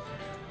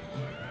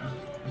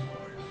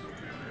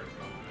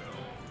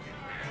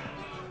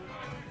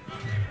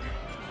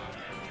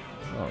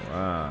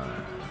 Alright.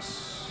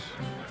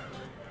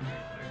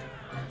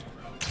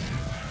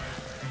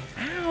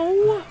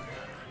 Ow!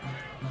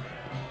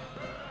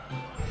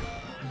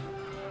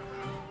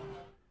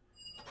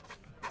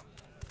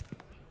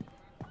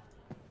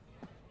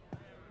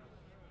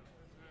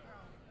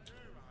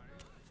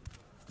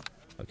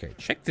 Okay,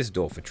 check this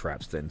door for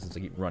traps then, since I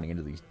keep running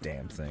into these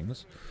damn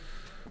things.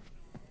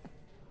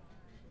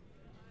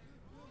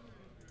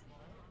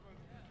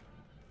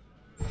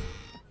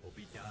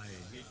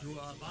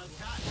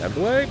 Out of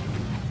the way!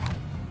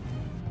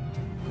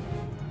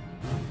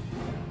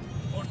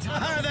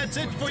 Ah, that's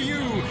it for you!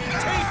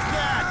 Take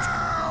that!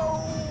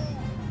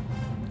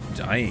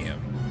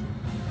 Damn.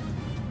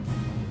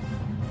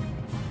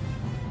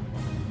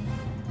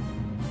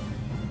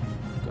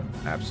 Got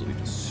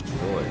absolutely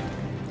destroyed.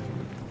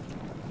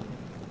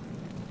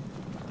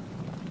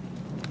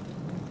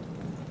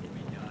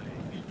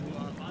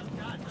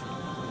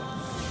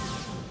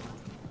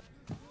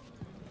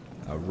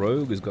 Our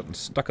rogue has gotten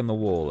stuck in the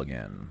wall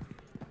again.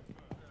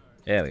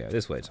 There we go.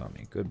 This way,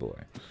 Tommy. Good boy.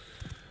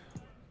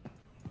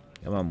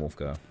 Come on,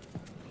 Wolfgar.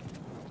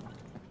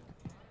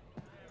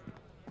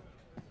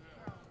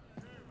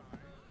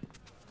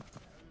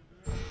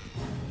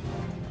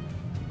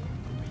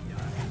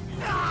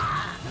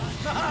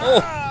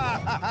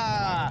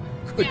 Oh!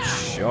 Good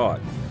shot.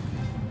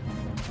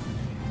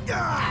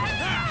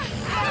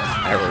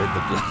 Arrowed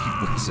the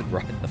bloody wizard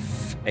right in the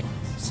face.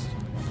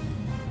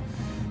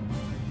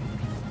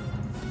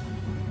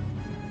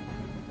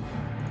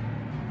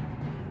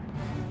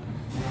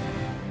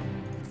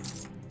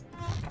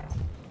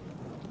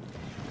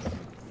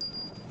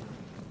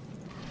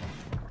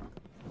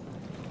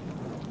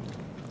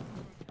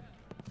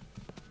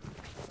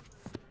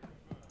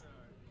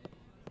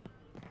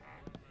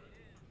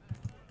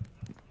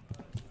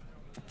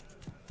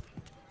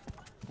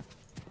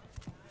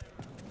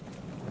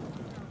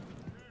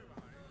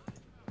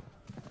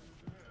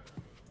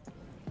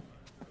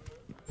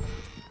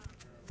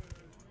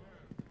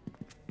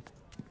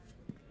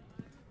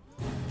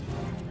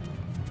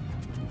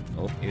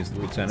 Oh, here's the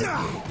lieutenant.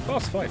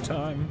 Boss fight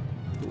time.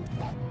 Ooh.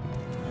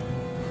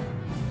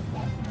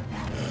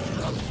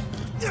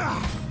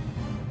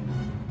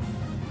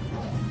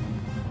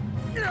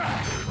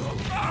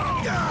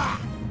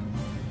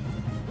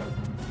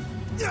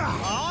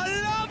 I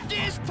love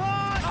this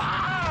part!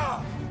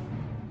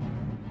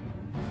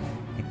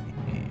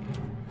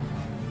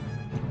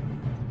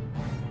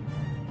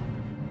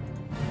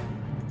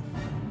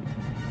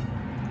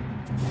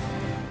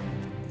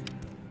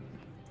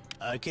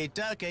 Okay,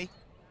 dokie.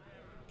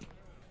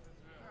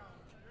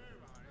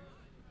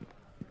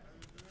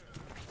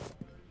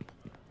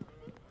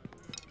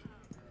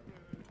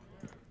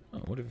 Oh,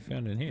 what have you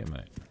found in here,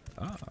 mate?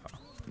 Ah.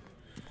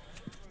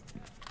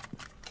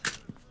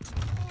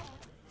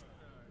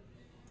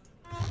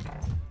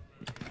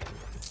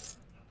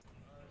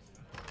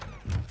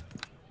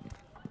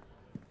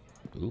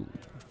 Ooh.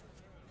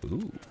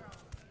 Ooh.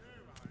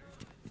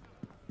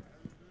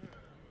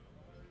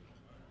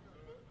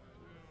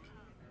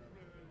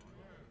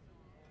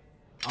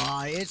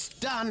 It's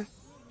done.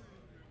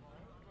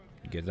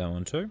 You get that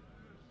one too?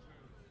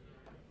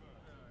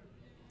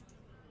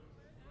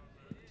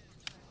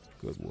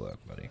 Good work,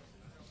 buddy.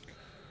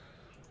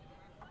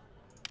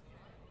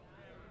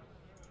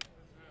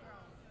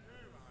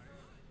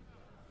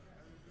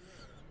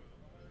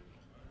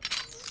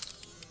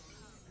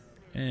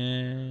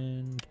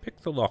 And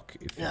pick the lock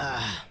if you...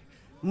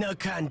 No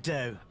can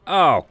do.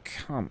 Oh,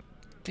 come...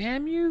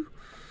 Damn you!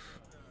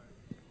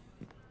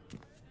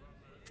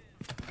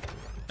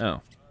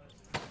 Oh.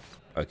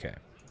 Okay.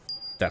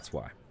 That's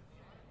why.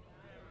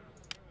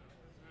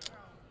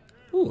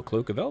 Ooh, a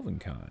cloak of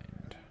Elvenkind.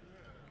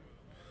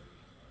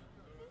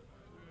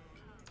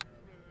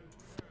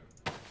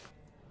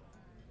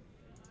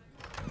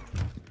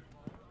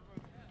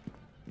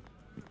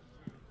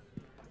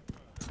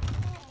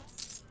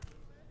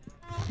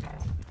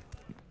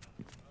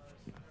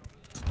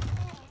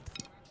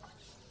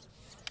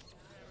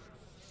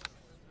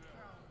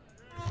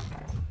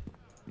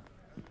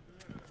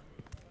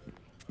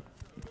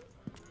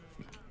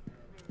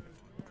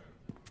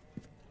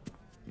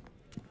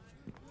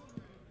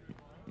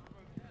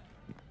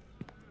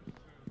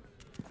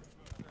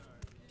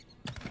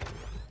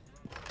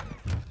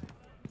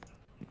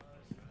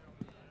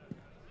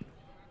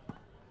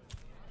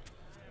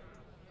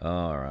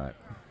 Alright.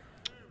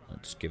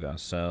 Let's give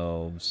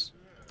ourselves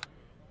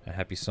a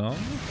happy song.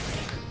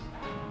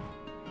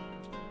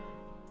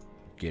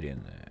 Get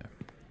in there.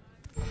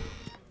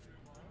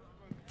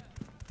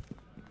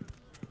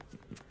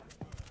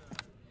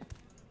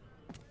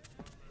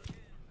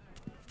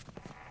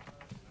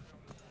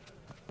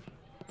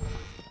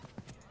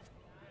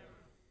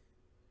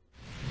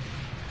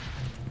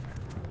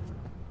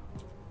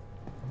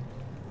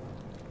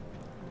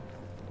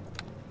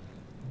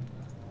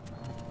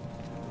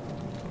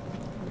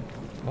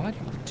 Why do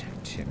you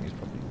protect him? He's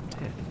probably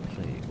dead of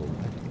plague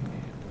already.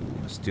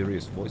 Ooh,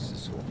 mysterious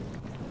voices.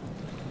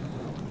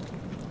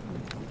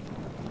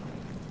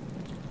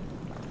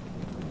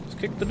 Let's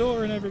kick the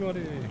door in,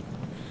 everybody.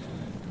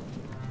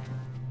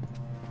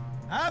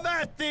 Have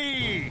at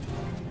thee!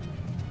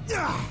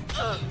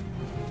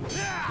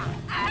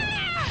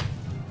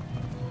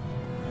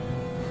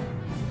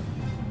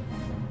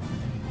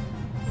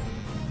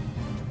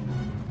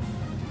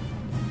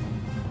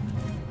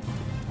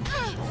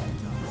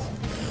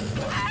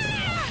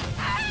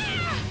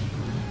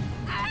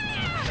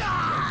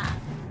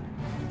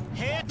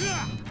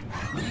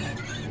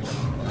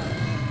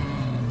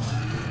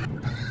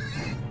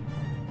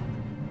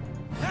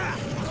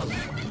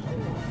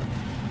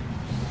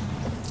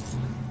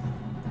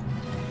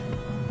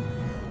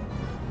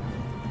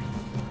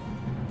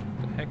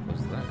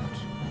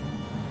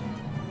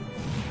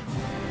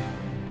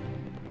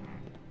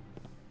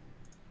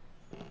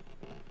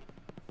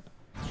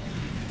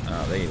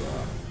 There you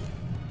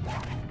are.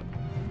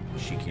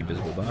 Cheeky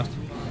invisible bastard.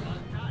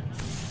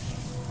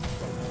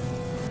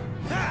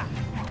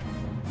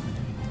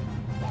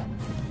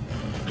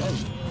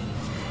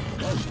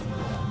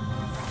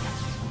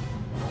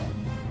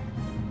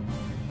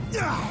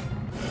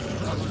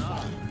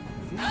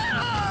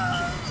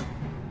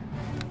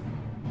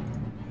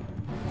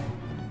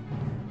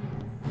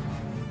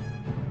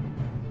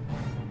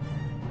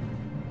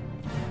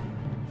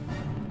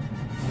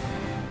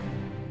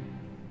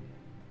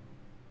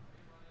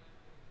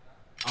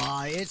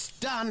 Aye, it's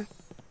done.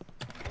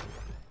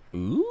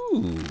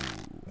 Ooh.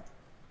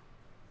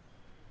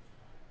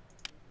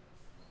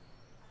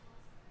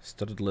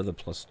 Studded leather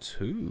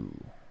 +2.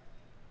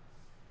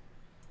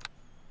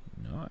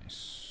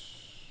 Nice.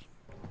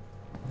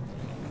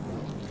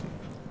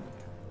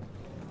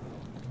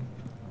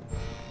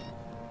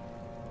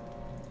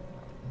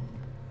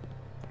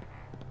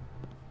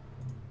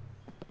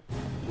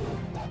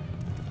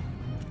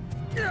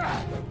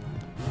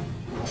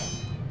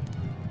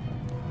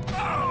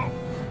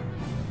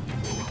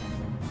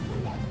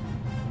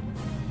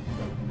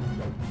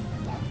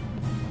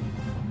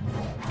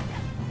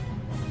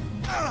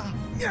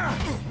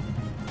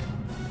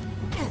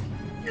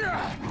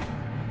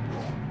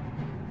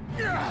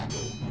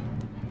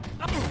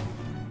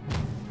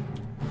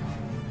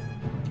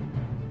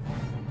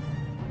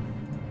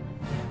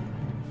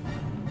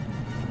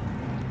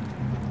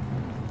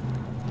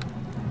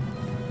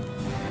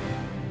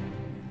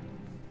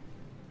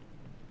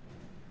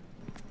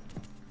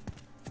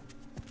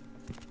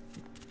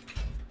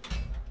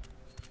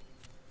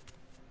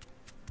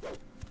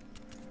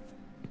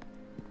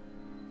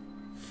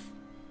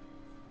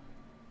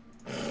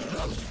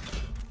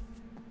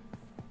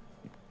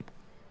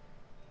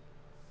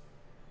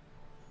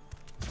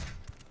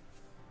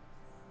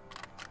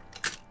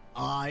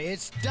 Aye,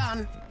 it's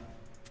done.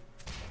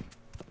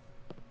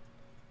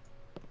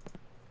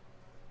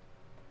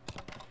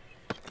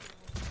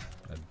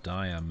 A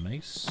dire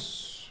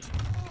mace.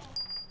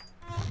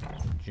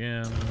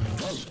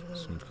 Gems.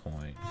 Some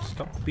coin.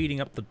 Stop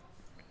beating up the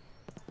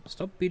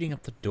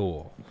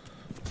door.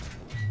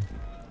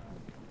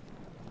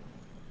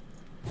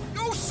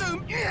 Go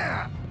soon!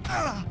 Yeah!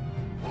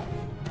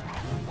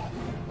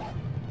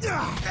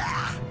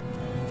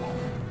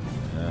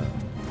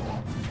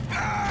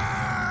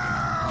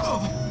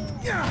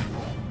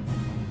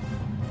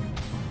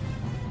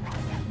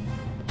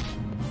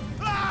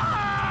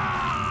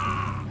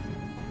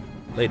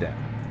 Lay down.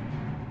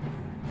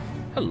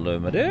 Hello,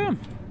 madame.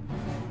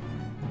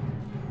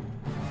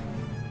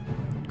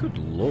 Good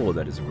lord,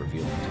 that is a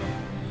revealing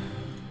tongue.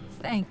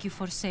 Thank you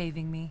for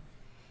saving me.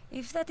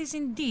 If that is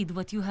indeed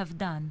what you have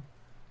done,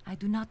 I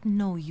do not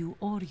know you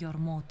or your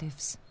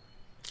motives.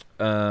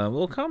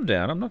 Well, calm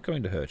down. I'm not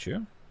going to hurt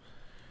you.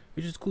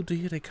 It is good to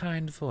hear a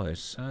kind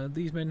voice.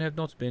 These men have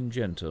not been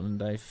gentle,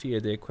 and I fear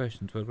their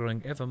questions were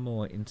growing ever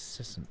more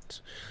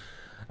incessant.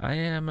 I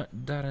am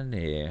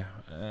Darnay,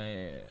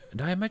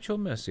 and I am at your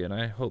mercy, and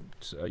I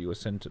hoped you were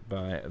sent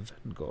by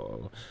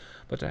Vengol,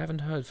 but I haven't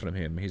heard from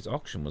him. His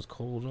auction was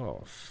called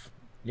off.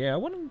 Yeah, I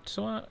wanted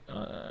to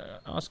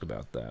ask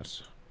about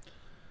that.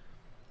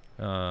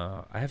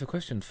 I have a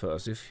question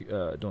first, if you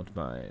don't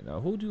mind. Now,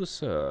 who do you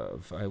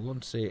serve? I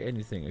won't say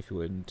anything if you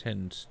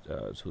intend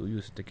to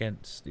use it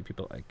against the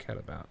people I care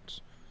about.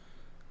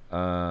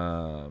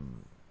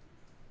 I'm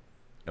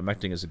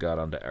acting as a guard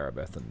under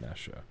Arabeth and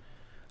Nasha.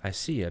 I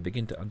see. I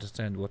begin to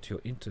understand what your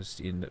interest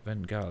in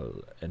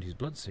Vengal and his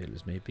blood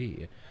sailors may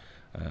be.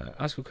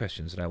 Ask your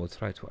questions and I will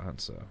try to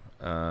answer.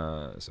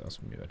 So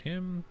ask me about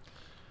him.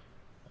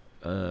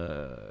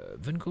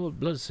 Vengal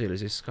Blood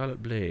Sailors is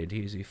Scarlet Blade.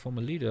 He is the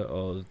former leader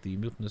of the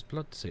mutinous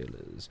Blood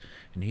Sailors,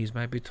 and he is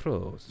my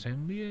betrothed,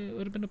 and we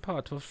have been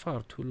apart for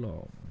far too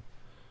long.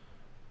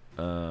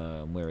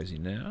 Where is he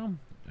now?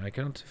 I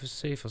cannot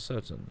say for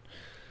certain.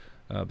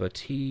 But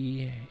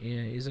he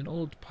is an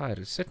old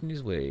pirate set in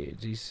his ways.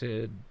 He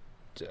said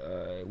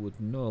I would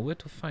know where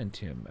to find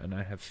him, and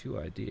I have few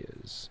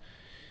ideas.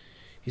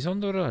 He's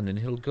on the run, and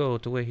he'll go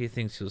to where he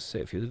thinks he'll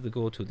safe. He'll either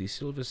go to the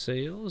Silver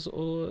Sails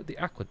or the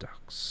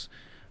Aqueducts.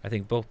 I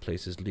think both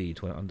places lead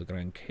to an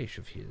underground cache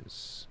of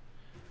his.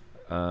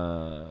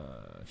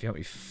 If you help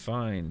me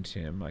find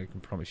him, I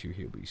can promise you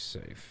he'll be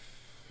safe.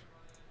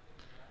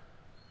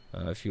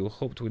 If you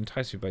hope to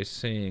entice me by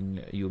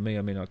saying you may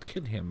or may not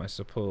kill him, I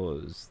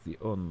suppose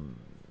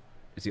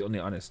is the only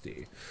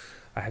honesty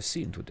I have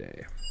seen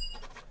today.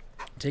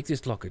 Take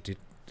this locket. It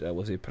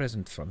was a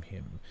present from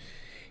him.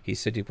 He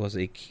said it was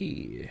a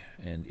key,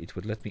 and it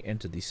would let me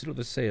enter the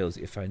Silver Sails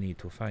if I need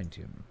to find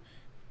him.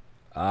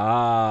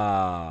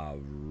 Ah,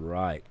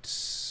 right.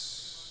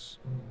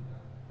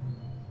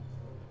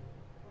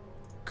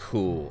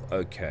 Cool,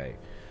 okay.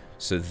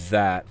 So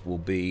that will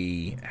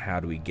be how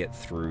do we get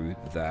through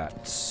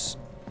that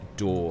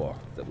door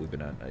that we've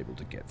been unable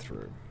to get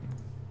through.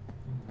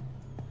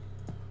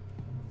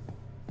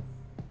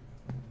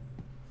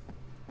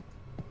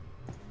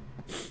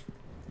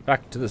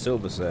 Back to the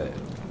Silver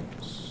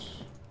Sails.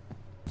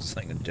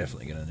 Something I'm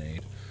definitely going to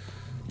need.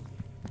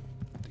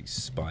 These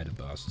spider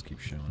bastards keep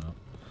showing up.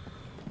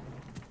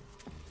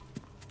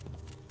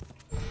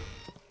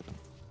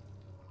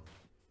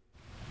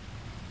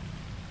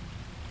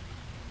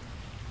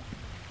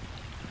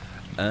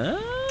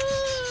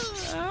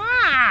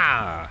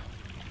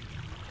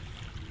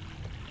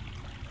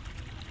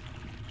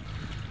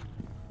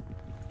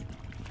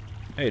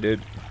 Hey,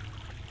 dude.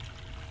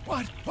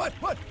 What?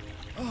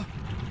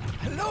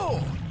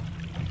 Hello?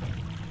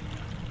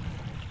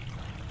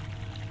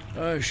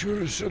 I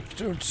sure as shucks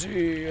don't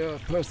see a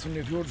person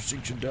of your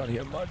distinction down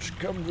here much.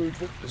 Come to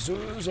with the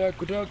sewers,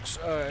 aqueducts,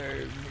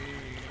 I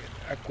mean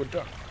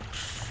aqueducts.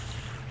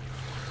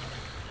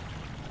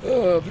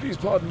 Please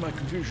pardon my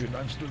confusion.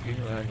 I'm still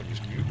getting the hang of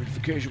this new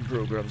beautification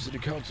program City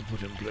Council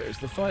put in place.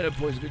 The finer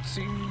points of it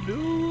seem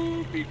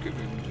to be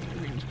giving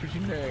things pretty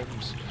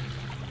names.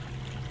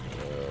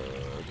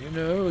 You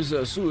know, as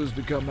sewers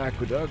become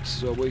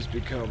aqueducts, waste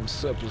becomes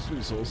surplus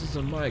resources,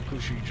 and my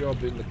cushy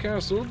job in the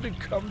castle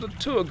becomes a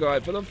tour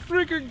guide for the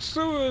freaking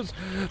sewers.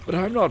 But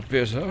I'm not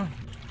bitter.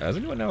 Has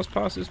anyone else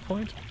passed this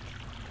point?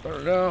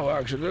 Well, no,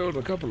 actually, there were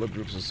a couple of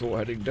groups I saw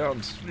heading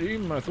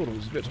downstream. I thought it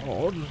was a bit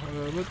odd,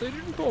 but they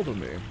didn't bother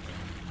me.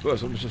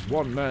 First one was just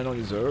one man on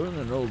his own,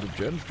 an older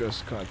gent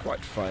dressed quite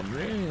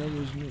finely, and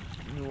others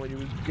knew where he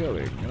was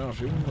going, and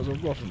after him was a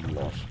rotten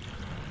lot.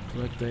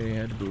 Like they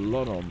had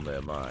blood on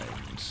their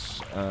minds.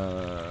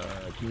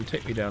 Can you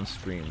take me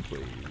downstream,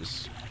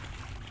 please?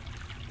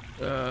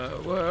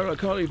 Well, I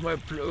can't leave my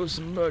place.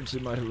 An emergency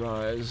might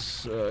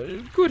arise.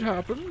 It could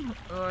happen.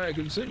 I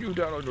can send you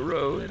down on the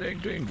road. It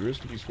ain't dangerous,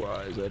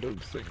 leastwise, I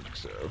don't think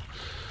so.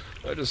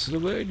 Just sit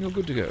away and you're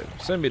good to go.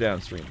 Send me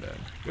downstream, then.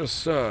 Yes,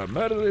 sir.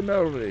 Merrily,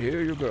 merrily,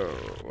 here you go.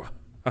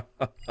 Ha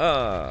ha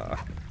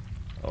ha!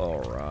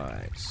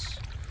 Alright.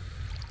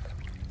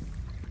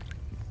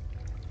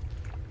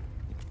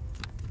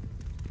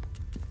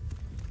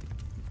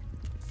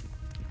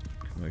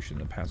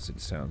 Commotion in the passage,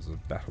 sounds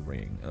of battle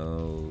ringing.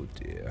 Oh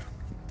dear.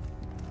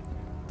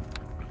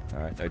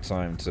 Alright, no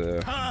time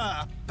to...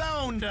 Ha!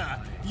 Bounder!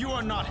 You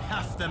are not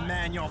half the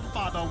man your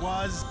father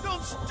was!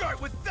 Don't start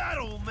with that,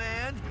 old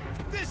man!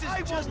 This is I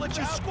just won't let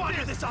you about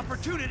squander this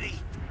opportunity!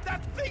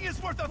 That thing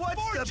is worth a fortune!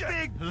 What's the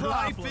big problem?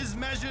 Life is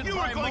measured You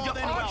by are going more to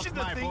than auction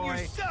wealth, the my thing boy.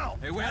 yourself!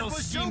 A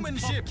well-schemed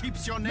showmanship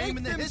keeps your name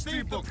in the history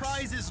think books. the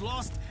prize is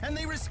lost, and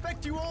they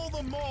respect you all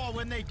the more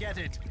when they get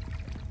it.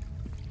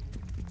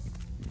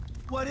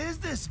 What is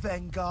this,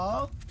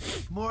 Vengal?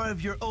 More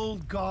of your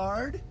old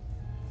guard?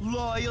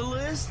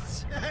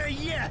 Loyalists?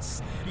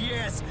 Yes,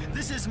 yes,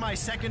 this is my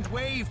second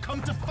wave,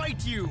 come to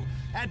fight you.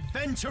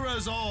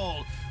 Adventurers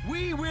all,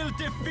 we will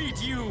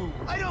defeat you.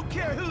 I don't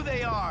care who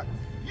they are.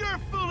 Your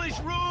foolish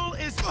rule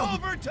is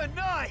over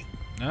tonight.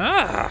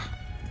 Ah!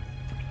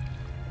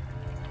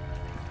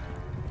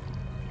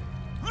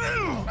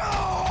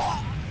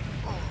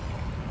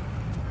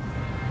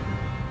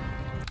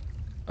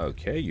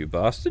 Okay, you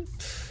bastard.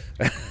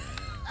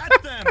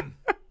 At them!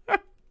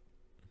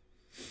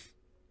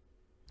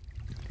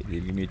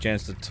 Didn't give me a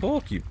chance to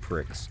talk, you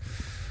pricks.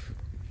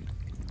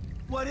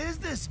 What is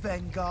this,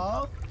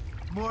 Vengal?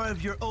 More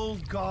of your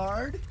old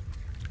guard?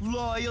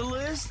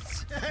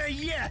 Loyalists?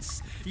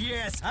 Yes,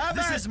 yes,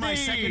 this is my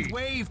second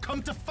wave,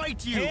 come to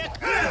fight you.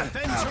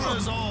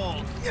 Adventurers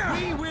all,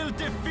 we will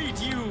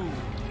defeat you.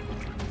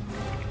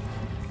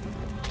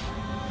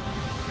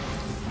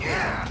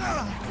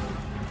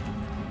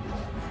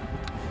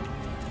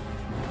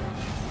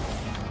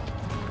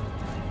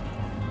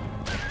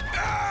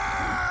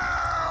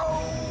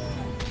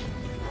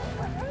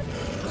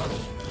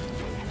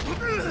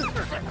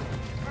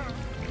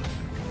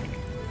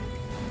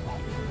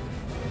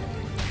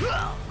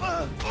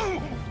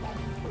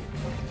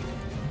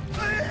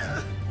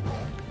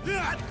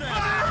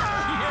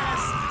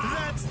 Yes,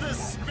 that's the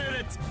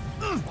spirit.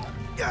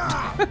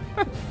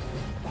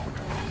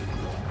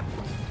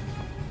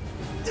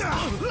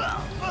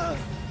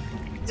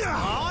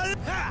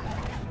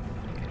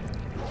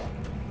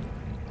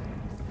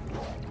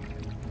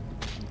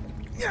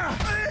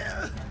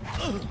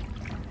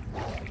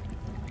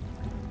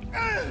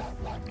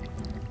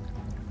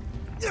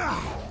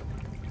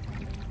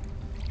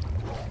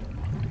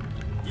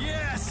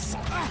 Yes,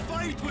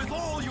 fight with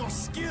all your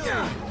skill.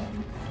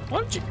 Why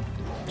don't you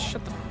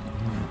shut the...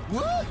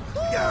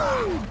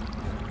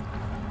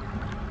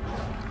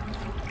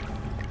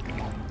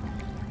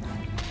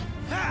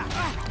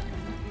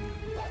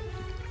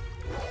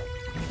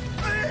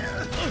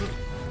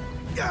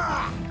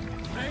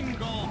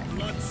 Bengal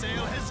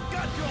Bloodsail has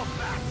got your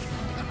back.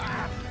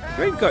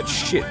 You ain't got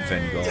shit,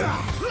 Vengal.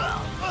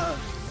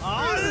 I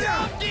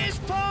love this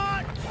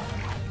part!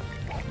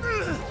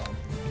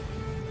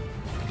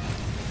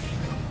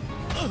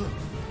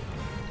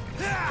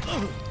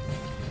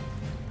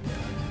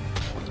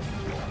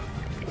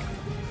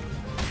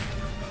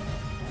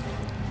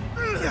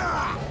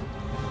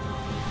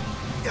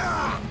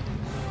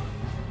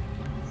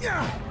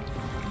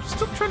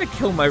 Stop trying to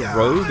kill my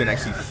rogue and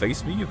actually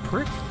face me, you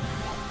prick.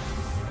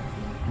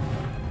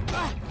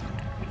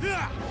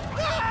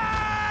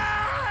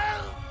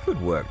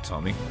 Good work,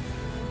 Tommy.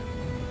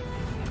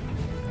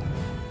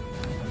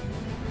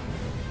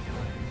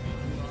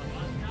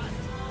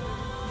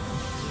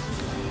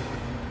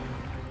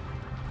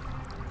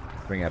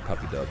 Bring our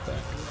puppy dog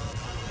back.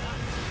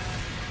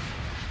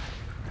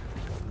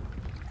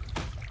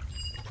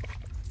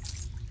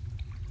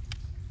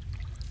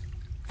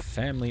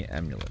 Family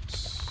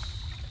amulets.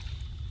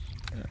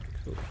 Oh,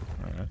 cool.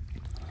 Alright.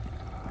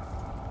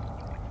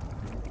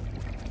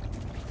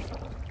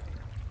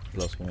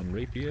 +1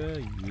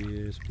 rapier.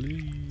 Yes,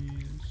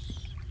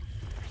 please.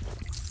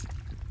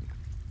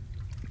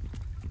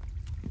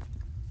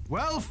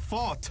 Well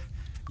fought.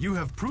 You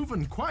have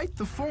proven quite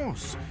the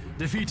force,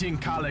 defeating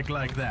Kalik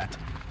like that.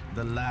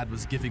 The lad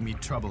was giving me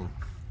trouble.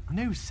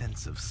 No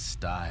sense of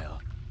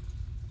style.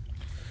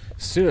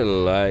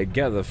 Still, I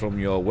gather from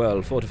your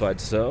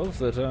well-fortified self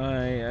that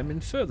I am in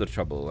further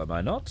trouble, am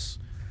I not?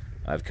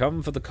 I've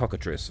come for the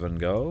cockatrice, Van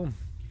Gogh.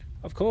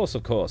 Of course,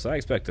 I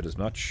expected as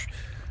much.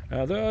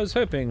 Though I was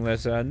hoping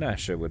that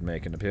Nasher would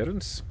make an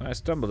appearance. I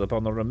stumbled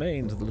upon the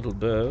remains of the little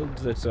bird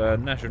that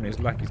Nasher and his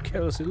lackeys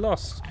carelessly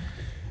lost.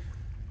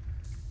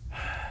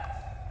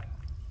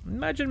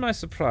 Imagine my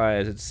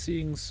surprise at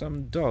seeing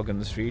some dog in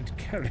the street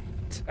carrying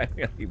it. I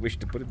really wish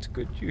to put it to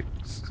good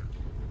use.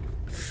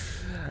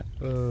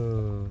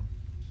 Oh.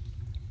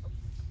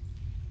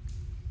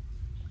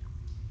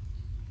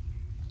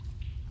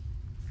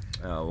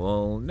 Oh,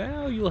 well,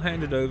 now you'll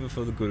hand it over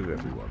for the good of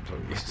everyone,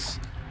 please.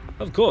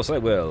 Of course I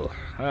will.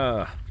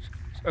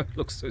 Don't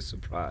look so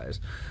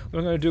surprised. What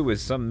am I going to do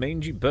with some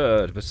mangy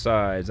bird?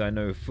 Besides, I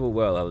know full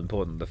well how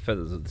important the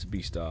feathers of this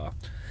beast are.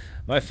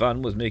 My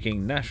fun was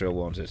making Nasher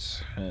want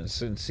it, and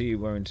since he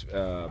won't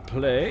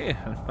play,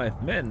 and my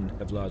men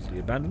have largely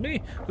abandoned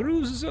me, the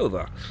ruse is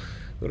over.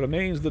 The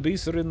remains of the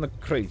beast are in the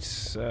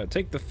crates.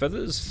 Take the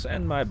feathers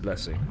and my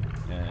blessing.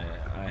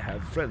 I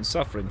have friends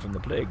suffering from the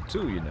plague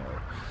too, you know.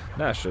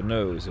 Nasher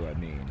knows who I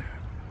mean.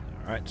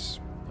 Alright.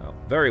 Well,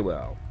 very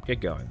well.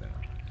 Get going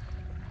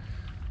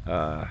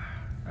then.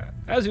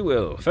 As you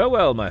will.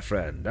 Farewell, my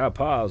friend. Our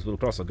paths will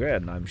cross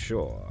again, I'm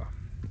sure.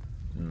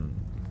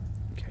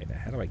 Okay, now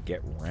how do I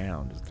get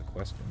round is the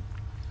question.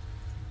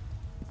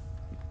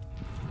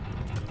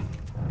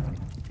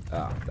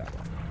 Ah, that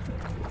one.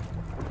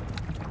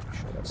 I'm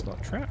sure that's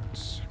not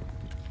trapped.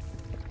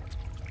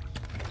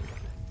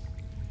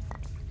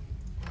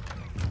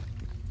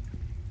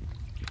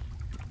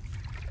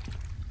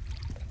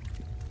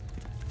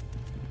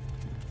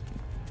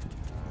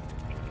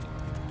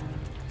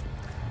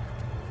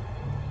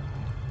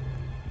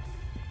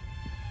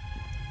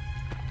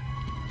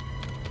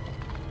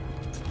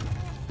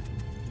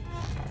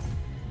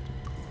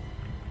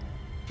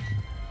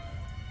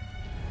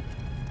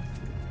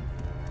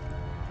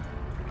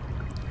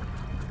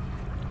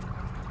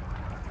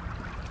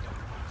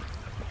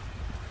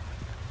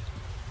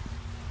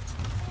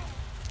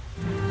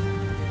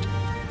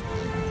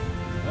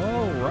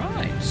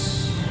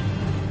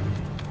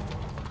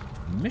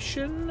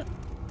 Mission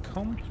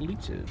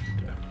completed.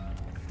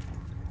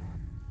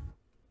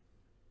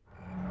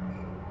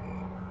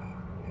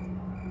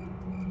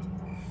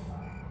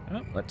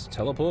 Oh, let's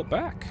teleport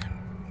back.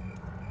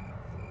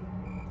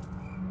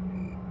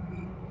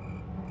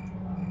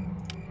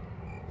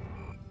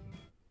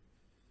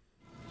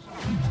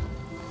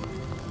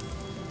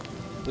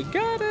 We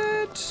got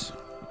it!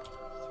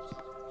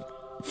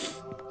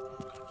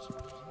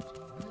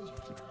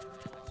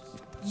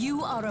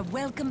 You are a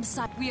welcome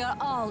sight. We are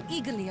all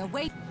eagerly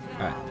awaiting.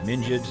 Alright,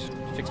 Minjid,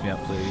 fix me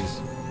up, please.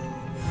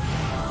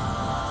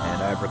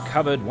 And I've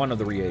recovered one of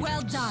the reagents.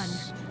 Well done.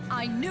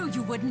 I knew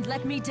you wouldn't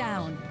let me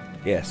down.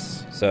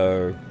 Yes,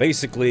 so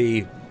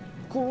basically,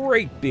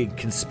 great big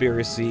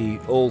conspiracy,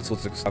 all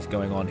sorts of stuff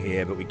going on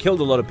here, but we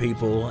killed a lot of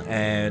people,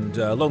 and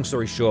long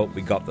story short,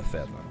 we got the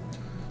feather.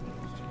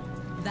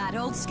 That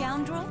old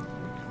scoundrel?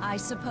 I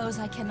suppose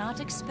I cannot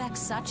expect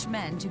such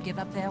men to give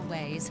up their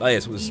ways, Oh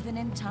yes, it was, even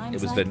in times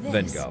it was like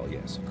this. Vengal,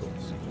 yes, of course.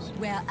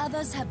 Where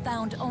others have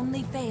found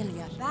only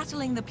failure,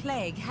 battling the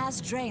plague has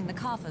drained the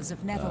coffers of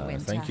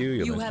Neverwinter. Thank you,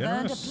 you're You most have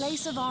generous. earned a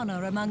place of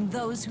honor among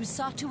those who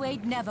sought to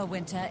aid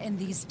Neverwinter in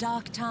these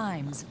dark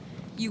times.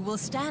 You will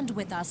stand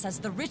with us as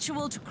the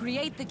ritual to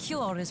create the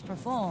cure is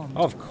performed.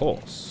 Of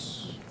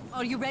course.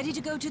 Are you ready to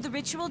go to the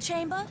ritual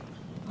chamber?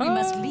 We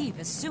must leave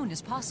as soon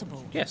as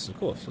possible. Yes, of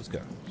course, let's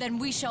go. Then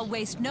we shall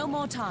waste no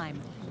more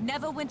time.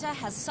 Neverwinter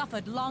has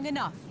suffered long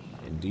enough.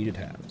 Indeed it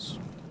has.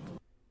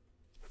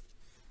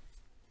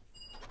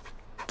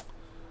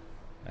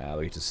 Now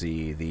we get to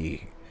see the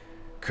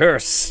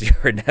curse,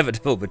 your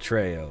inevitable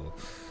betrayal.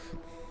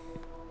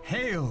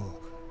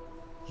 Hail!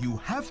 You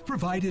have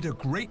provided a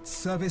great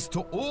service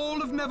to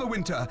all of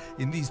Neverwinter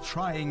in these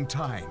trying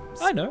times.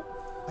 I know.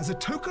 As a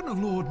token of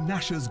Lord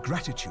Nasher's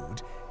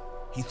gratitude,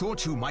 he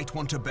thought you might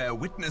want to bear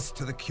witness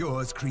to the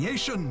cure's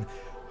creation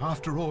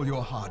after all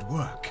your hard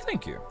work.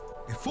 Thank you.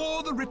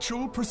 Before the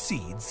ritual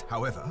proceeds,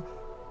 however,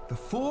 the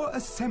four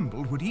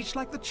assembled would each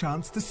like the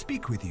chance to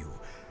speak with you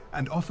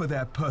and offer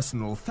their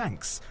personal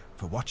thanks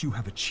for what you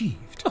have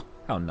achieved. Oh,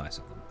 how nice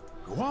of them.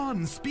 Go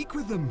on, speak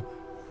with them.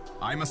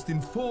 I must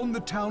inform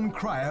the town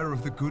crier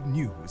of the good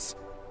news.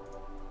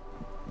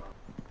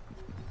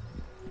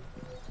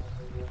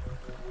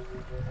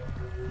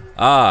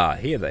 Ah,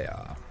 here they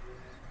are.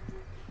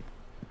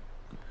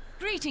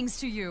 Greetings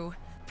to you.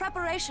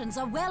 Preparations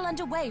are well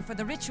underway for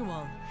the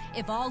ritual.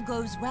 If all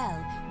goes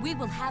well, we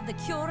will have the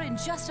cure in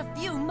just a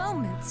few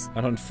moments.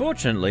 And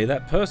unfortunately,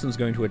 that person's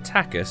going to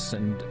attack us,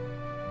 and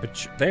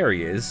there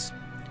he is.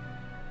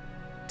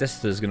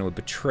 Desta's going to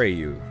betray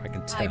you, I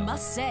can tell. I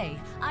must say,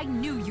 I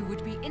knew you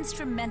would be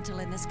instrumental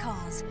in this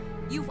cause.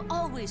 You've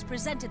always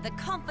presented the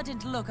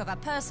confident look of a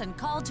person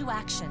called to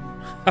action.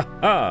 Ha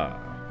ha!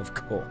 Of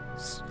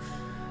course.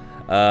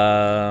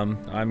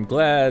 I'm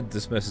glad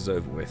this mess is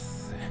over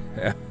with.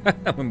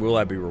 Will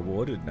I be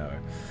rewarded? No.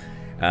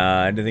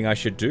 Anything I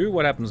should do?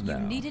 What happens now?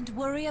 You needn't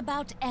worry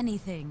about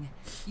anything.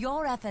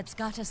 Your efforts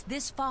got us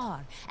this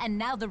far, and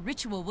now the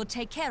ritual will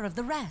take care of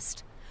the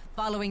rest.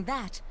 Following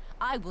that,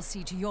 I will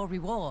see to your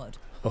reward.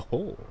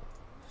 Oh.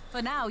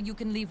 For now, you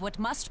can leave what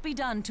must be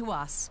done to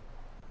us.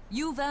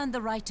 You've earned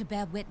the right to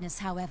bear witness,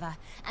 however,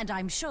 and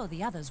I'm sure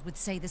the others would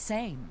say the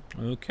same.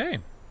 Okay.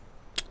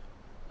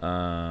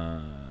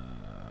 Goodbye.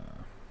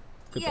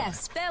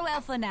 Yes,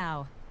 farewell for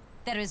now.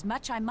 There is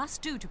much I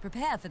must do to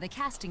prepare for the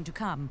casting to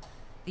come.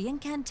 The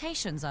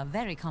incantations are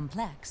very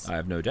complex. I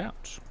have no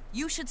doubt.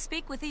 You should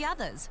speak with the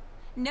others.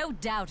 No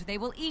doubt they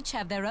will each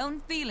have their own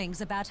feelings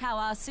about how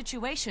our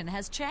situation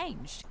has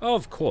changed.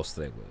 Of course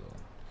they will.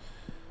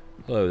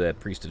 Hello there,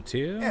 Priest of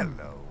Tyr.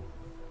 Hello.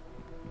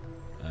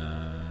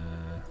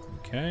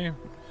 Okay.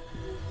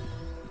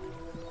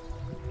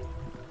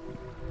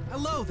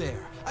 Hello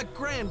there. A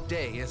grand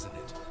day, isn't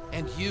it?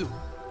 And you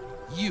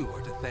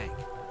are to thank.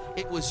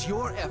 It was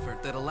your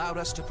effort that allowed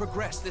us to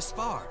progress this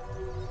far.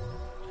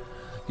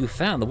 You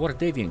found the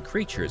Waterdavian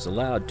creatures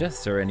allowed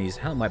Deathsir and his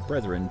Helmite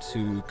brethren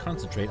to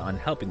concentrate on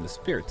helping the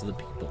spirits of the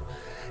people.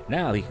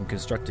 Now he can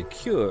construct a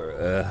cure.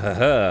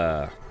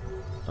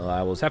 Well,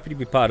 I was happy to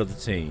be part of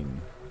the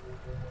team.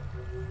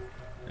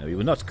 We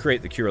will not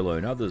create the cure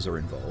alone, others are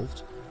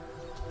involved.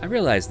 I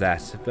realize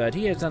that, but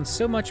he has done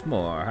so much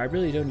more. I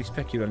really don't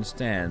expect you to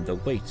understand the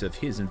weight of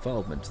his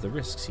involvement, the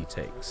risks he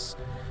takes.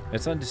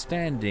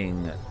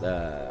 Misunderstandings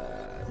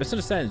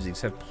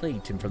have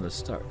plagued him from the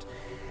start.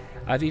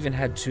 I've even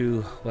had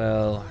to,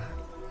 well,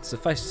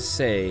 suffice to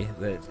say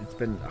that it's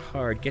been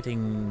hard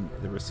getting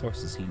the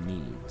resources he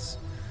needs.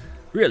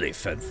 Really,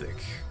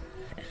 Fenthic?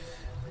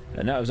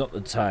 And now is not the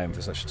time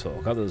for such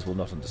talk. Others will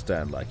not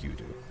understand like you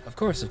do. Of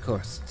course,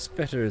 it's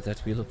better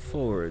that we look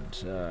forward.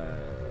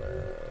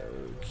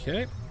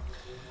 Okay.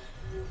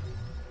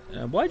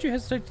 Why'd you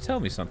hesitate to tell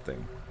me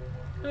something?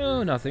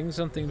 Oh, nothing.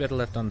 Something better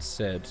left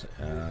unsaid.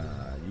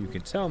 You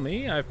can tell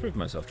me. I've proved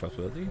myself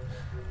trustworthy.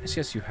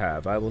 Yes, you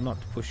have. I will not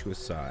push you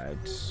aside.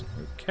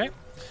 Okay.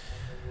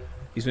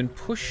 He's been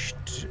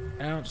pushed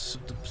out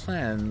of the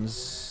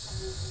plans.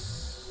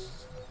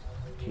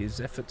 His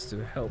efforts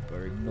to help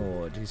are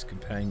ignored. His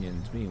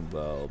companions mean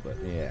well, but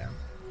yeah.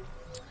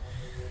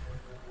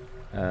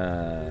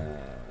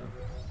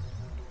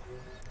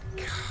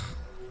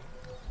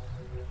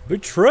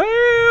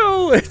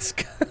 Betrayal! It's...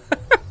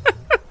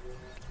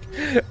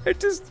 it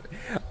just...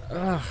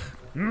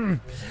 You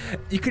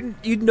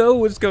know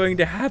what's going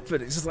to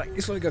happen. It's just like,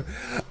 it's like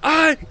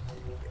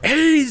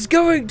he's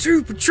going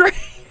to betray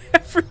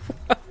everyone.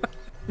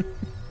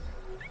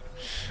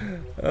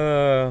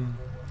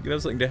 You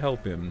have something to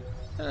help him.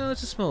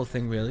 It's a small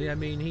thing, really. I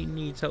mean, he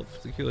needs help for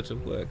the cure to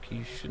work.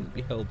 He shouldn't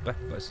be held back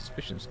by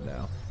suspicions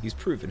now. He's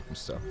proven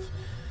himself.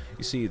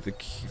 You see, for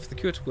the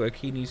cure to work,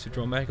 he needs to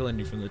draw magical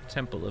energy from the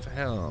Temple of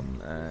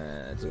Helm.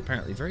 It's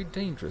apparently very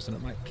dangerous, and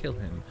it might kill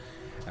him.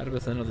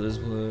 Adabeth and others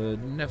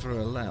would never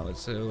allow it,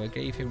 so I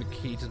gave him a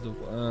key to the...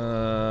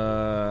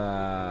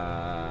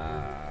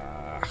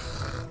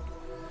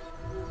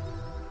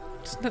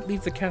 Doesn't that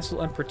leave the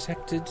castle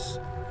unprotected?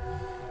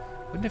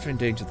 Would never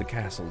endanger the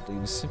castle. He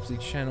was simply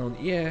channeled...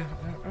 Yeah,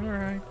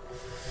 alright.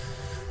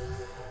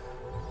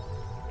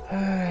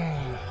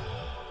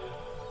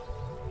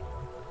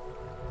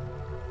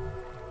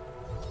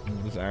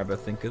 What does Arba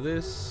think of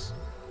this?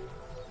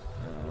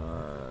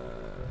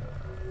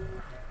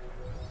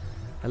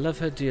 I love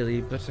her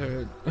dearly, but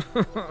her...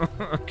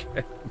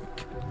 okay,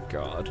 good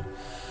God.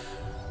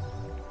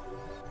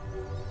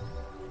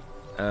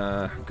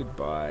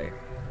 Goodbye.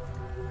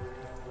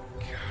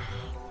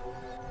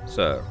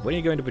 So, when are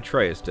you going to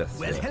betray us, Death?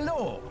 Well,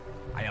 hello.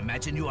 I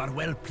imagine you are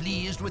well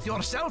pleased with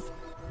yourself.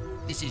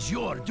 This is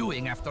your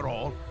doing, after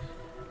all.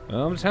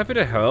 Well, I'm just happy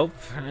to help,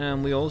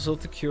 and we all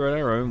sought the cure in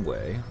our own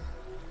way.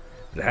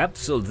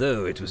 Perhaps,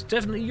 although it was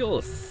definitely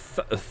your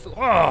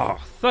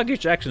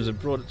thuggish actions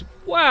that brought it to...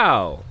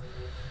 Wow!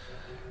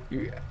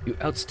 You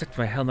outstepped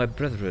my Helmite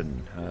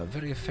brethren.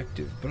 Very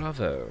effective.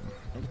 Bravo.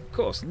 Of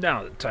course,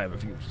 now the time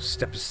of you to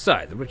step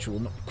aside. The ritual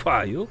will not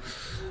require you.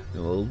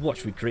 You will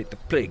watch me create the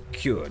plague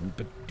cure,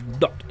 but do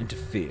not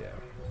interfere.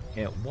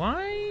 Yeah,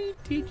 why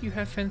did you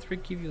have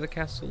Fenthric give you the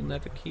castle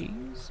never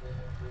keys?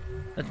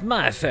 That's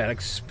my affair.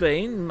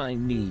 Explain my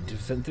need to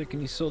Fenthric,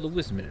 and he saw the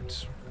wisdom in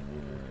it.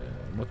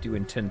 What do you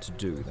intend to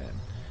do, then?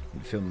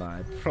 Fulfill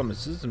my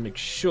promises and make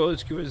sure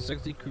this cure is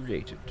exactly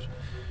created.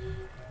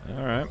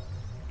 Alright.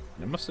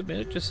 I must admit,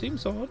 it just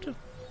seems odd.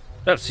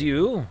 That's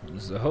you.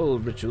 The whole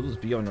ritual is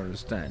beyond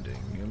understanding.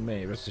 You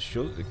may rest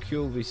assured that the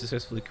cure will be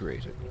successfully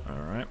created.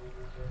 Alright.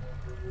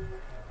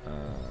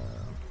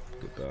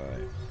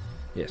 Goodbye.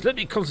 Yes, let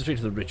me concentrate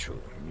on the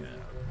ritual. Yeah.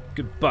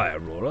 Goodbye,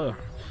 Aurora.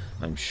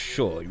 I'm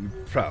sure you'll be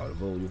proud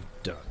of all you've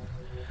done.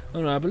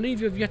 Oh, no, I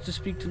believe you have yet to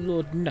speak to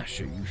Lord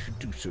Nasher. You should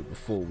do so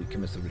before we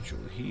commence the ritual.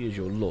 He is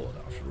your lord,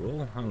 after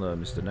all. Hello,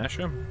 Mr.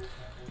 Nasher.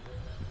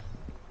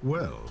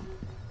 Well,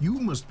 you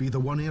must be the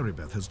one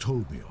Erebeth has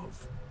told me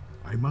of.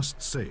 I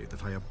must say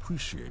that I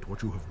appreciate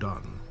what you have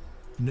done.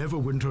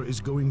 Neverwinter is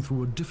going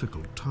through a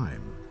difficult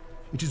time.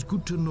 It is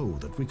good to know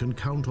that we can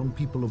count on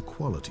people of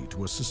quality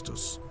to assist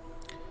us.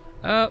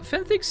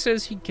 Fenthik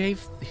says he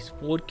gave his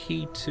ward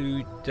key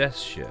to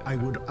Destia. I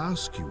would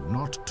ask you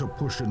not to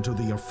push into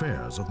the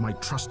affairs of my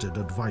trusted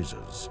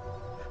advisors.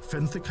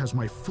 Fenthik has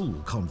my full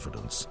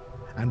confidence,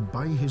 and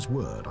by his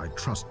word I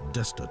trust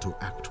Desta to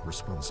act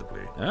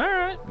responsibly.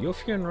 Alright, your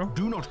funeral.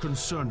 Do not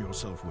concern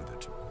yourself with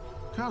it.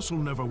 Castle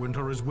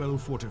Neverwinter is well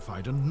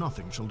fortified and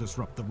nothing shall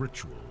disrupt the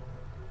ritual.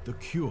 The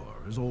cure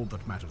is all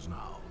that matters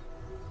now.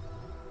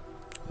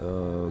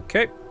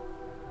 Okay.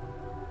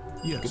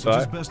 Yes, Goodbye.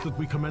 It is best that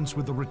we commence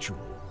with the ritual.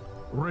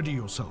 Ready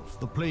yourself.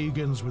 The plague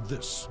ends with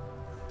this.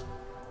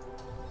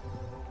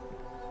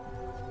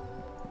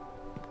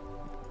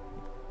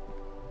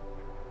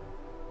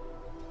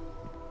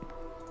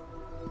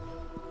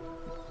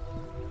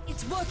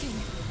 It's working.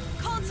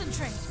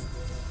 Concentrate.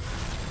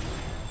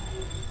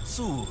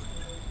 Soon.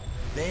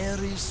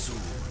 Very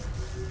soon.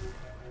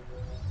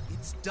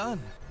 It's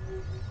done.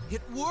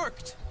 It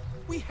worked.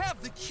 We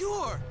have the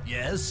cure.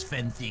 Yes,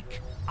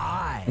 Fenthik.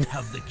 I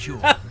have the cure.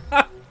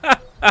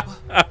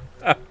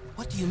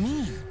 What do you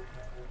mean?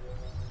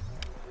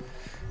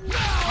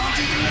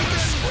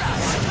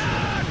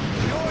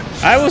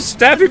 I will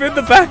stab him in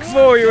the back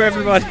for you,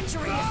 everybody.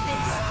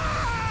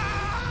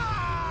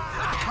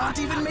 Can't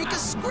even make a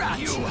scratch.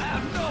 You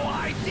have no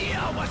idea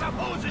what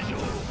opposes you.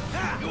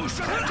 You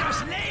should have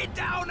just laid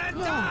down and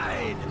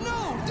died.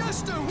 No,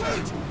 Desta,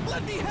 wait.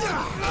 Let me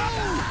help.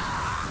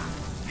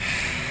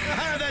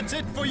 That's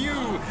it for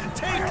you.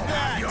 Take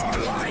that. Your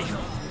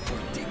life.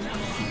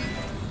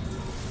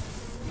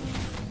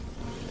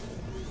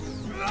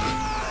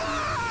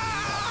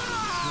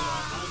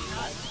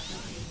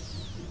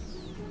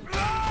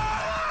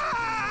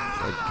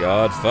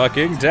 God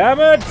fucking damn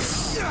it!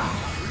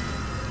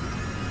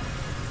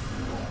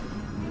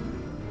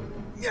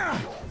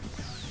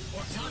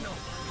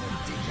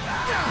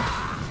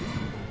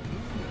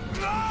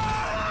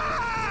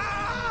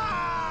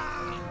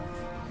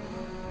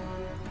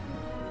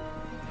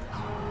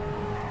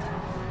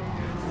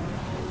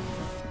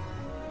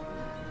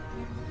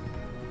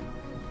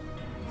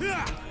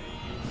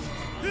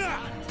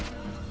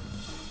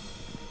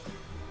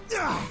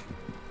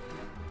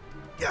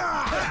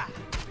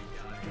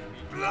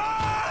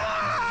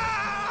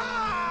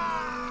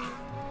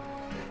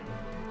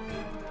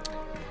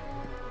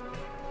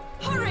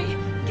 Hurry!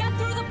 Get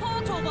through the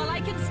portal while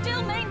I can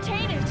still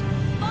maintain it.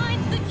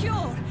 Find the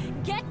cure.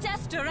 Get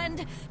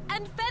Desta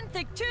and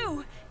Fenthik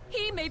too.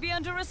 He may be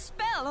under a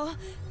spell.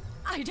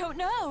 I don't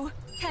know.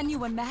 Can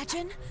you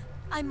imagine?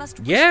 I must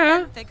wish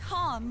Fenthik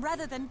harm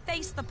rather than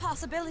face the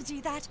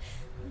possibility that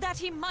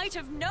he might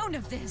have known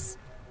of this.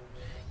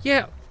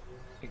 Yeah.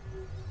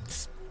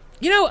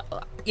 You know,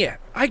 yeah,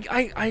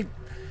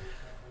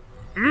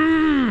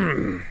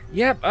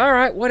 yep,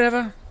 alright,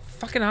 whatever.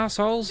 Fucking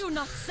assholes. Do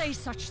not say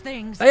such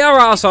things. They are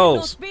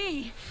assholes. It cannot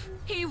be.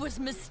 He was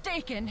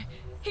mistaken.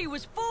 He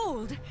was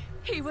fooled.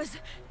 He was...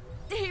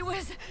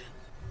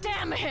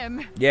 Damn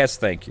him. Yes,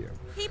 thank you.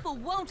 People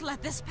won't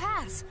let this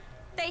pass.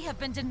 They have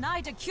been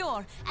denied a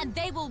cure, and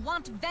they will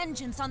want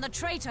vengeance on the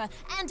traitor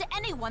and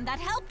anyone that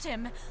helped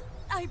him.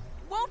 I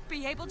won't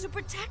be able to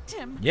protect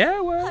him.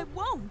 Yeah, well... I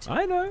won't.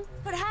 I know.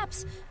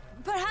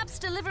 Perhaps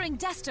delivering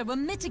Desta will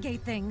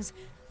mitigate things.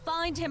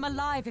 Find him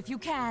alive if you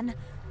can.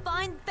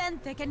 Find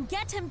Fenthik and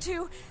get him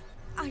to...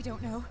 I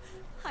don't know.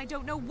 I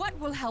don't know what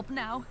will help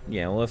now.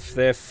 Yeah, well, if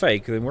they're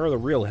fake, then where are the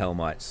real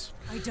Hellmites?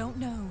 I don't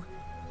know.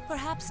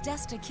 Perhaps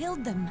Desta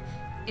killed them.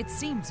 It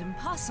seems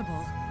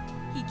impossible.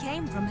 He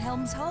came from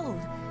Helm's Hold.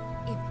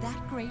 If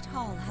that great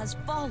hall has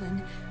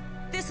fallen,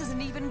 this is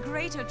an even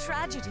greater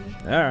tragedy.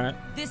 Alright.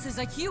 This is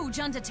a huge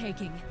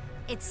undertaking.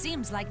 It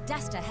seems like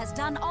Desta has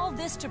done all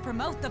this to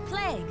promote the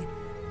plague.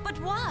 But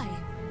why?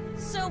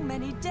 So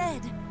many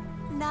dead.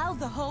 Now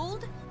the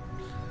hold?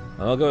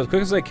 I'll go as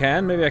quick as I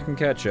can. Maybe I can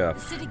catch up.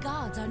 The city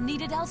guards are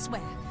needed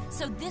elsewhere,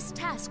 so this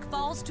task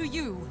falls to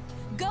you.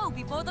 Go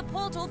before the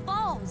portal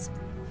falls.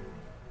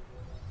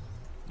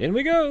 In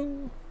we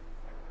go.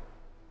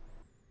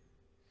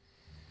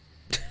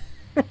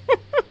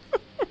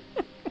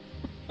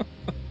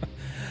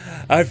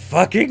 I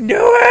fucking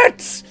knew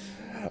it!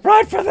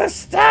 Right from the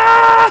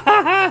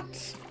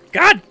start!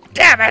 God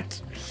damn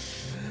it!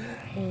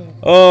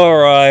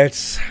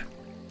 Alright.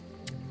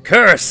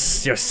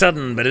 Curse your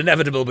sudden but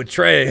inevitable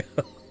betrayal.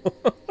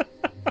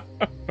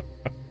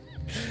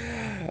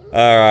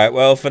 Alright,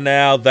 well, for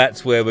now,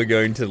 that's where we're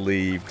going to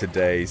leave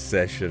today's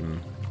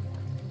session.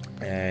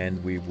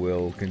 And we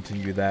will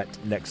continue that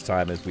next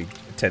time as we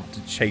attempt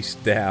to chase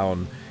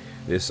down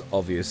this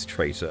obvious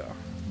traitor.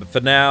 But for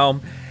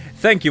now,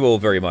 thank you all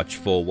very much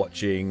for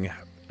watching.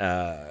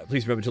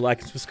 Please remember to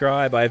like and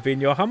subscribe. I've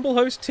been your humble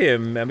host,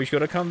 Tim, and be sure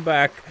to come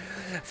back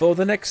for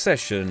the next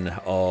session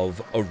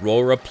of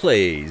Aurora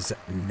Plays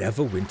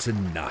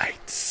Neverwinter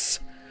Nights.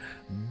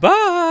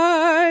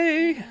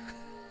 Bye!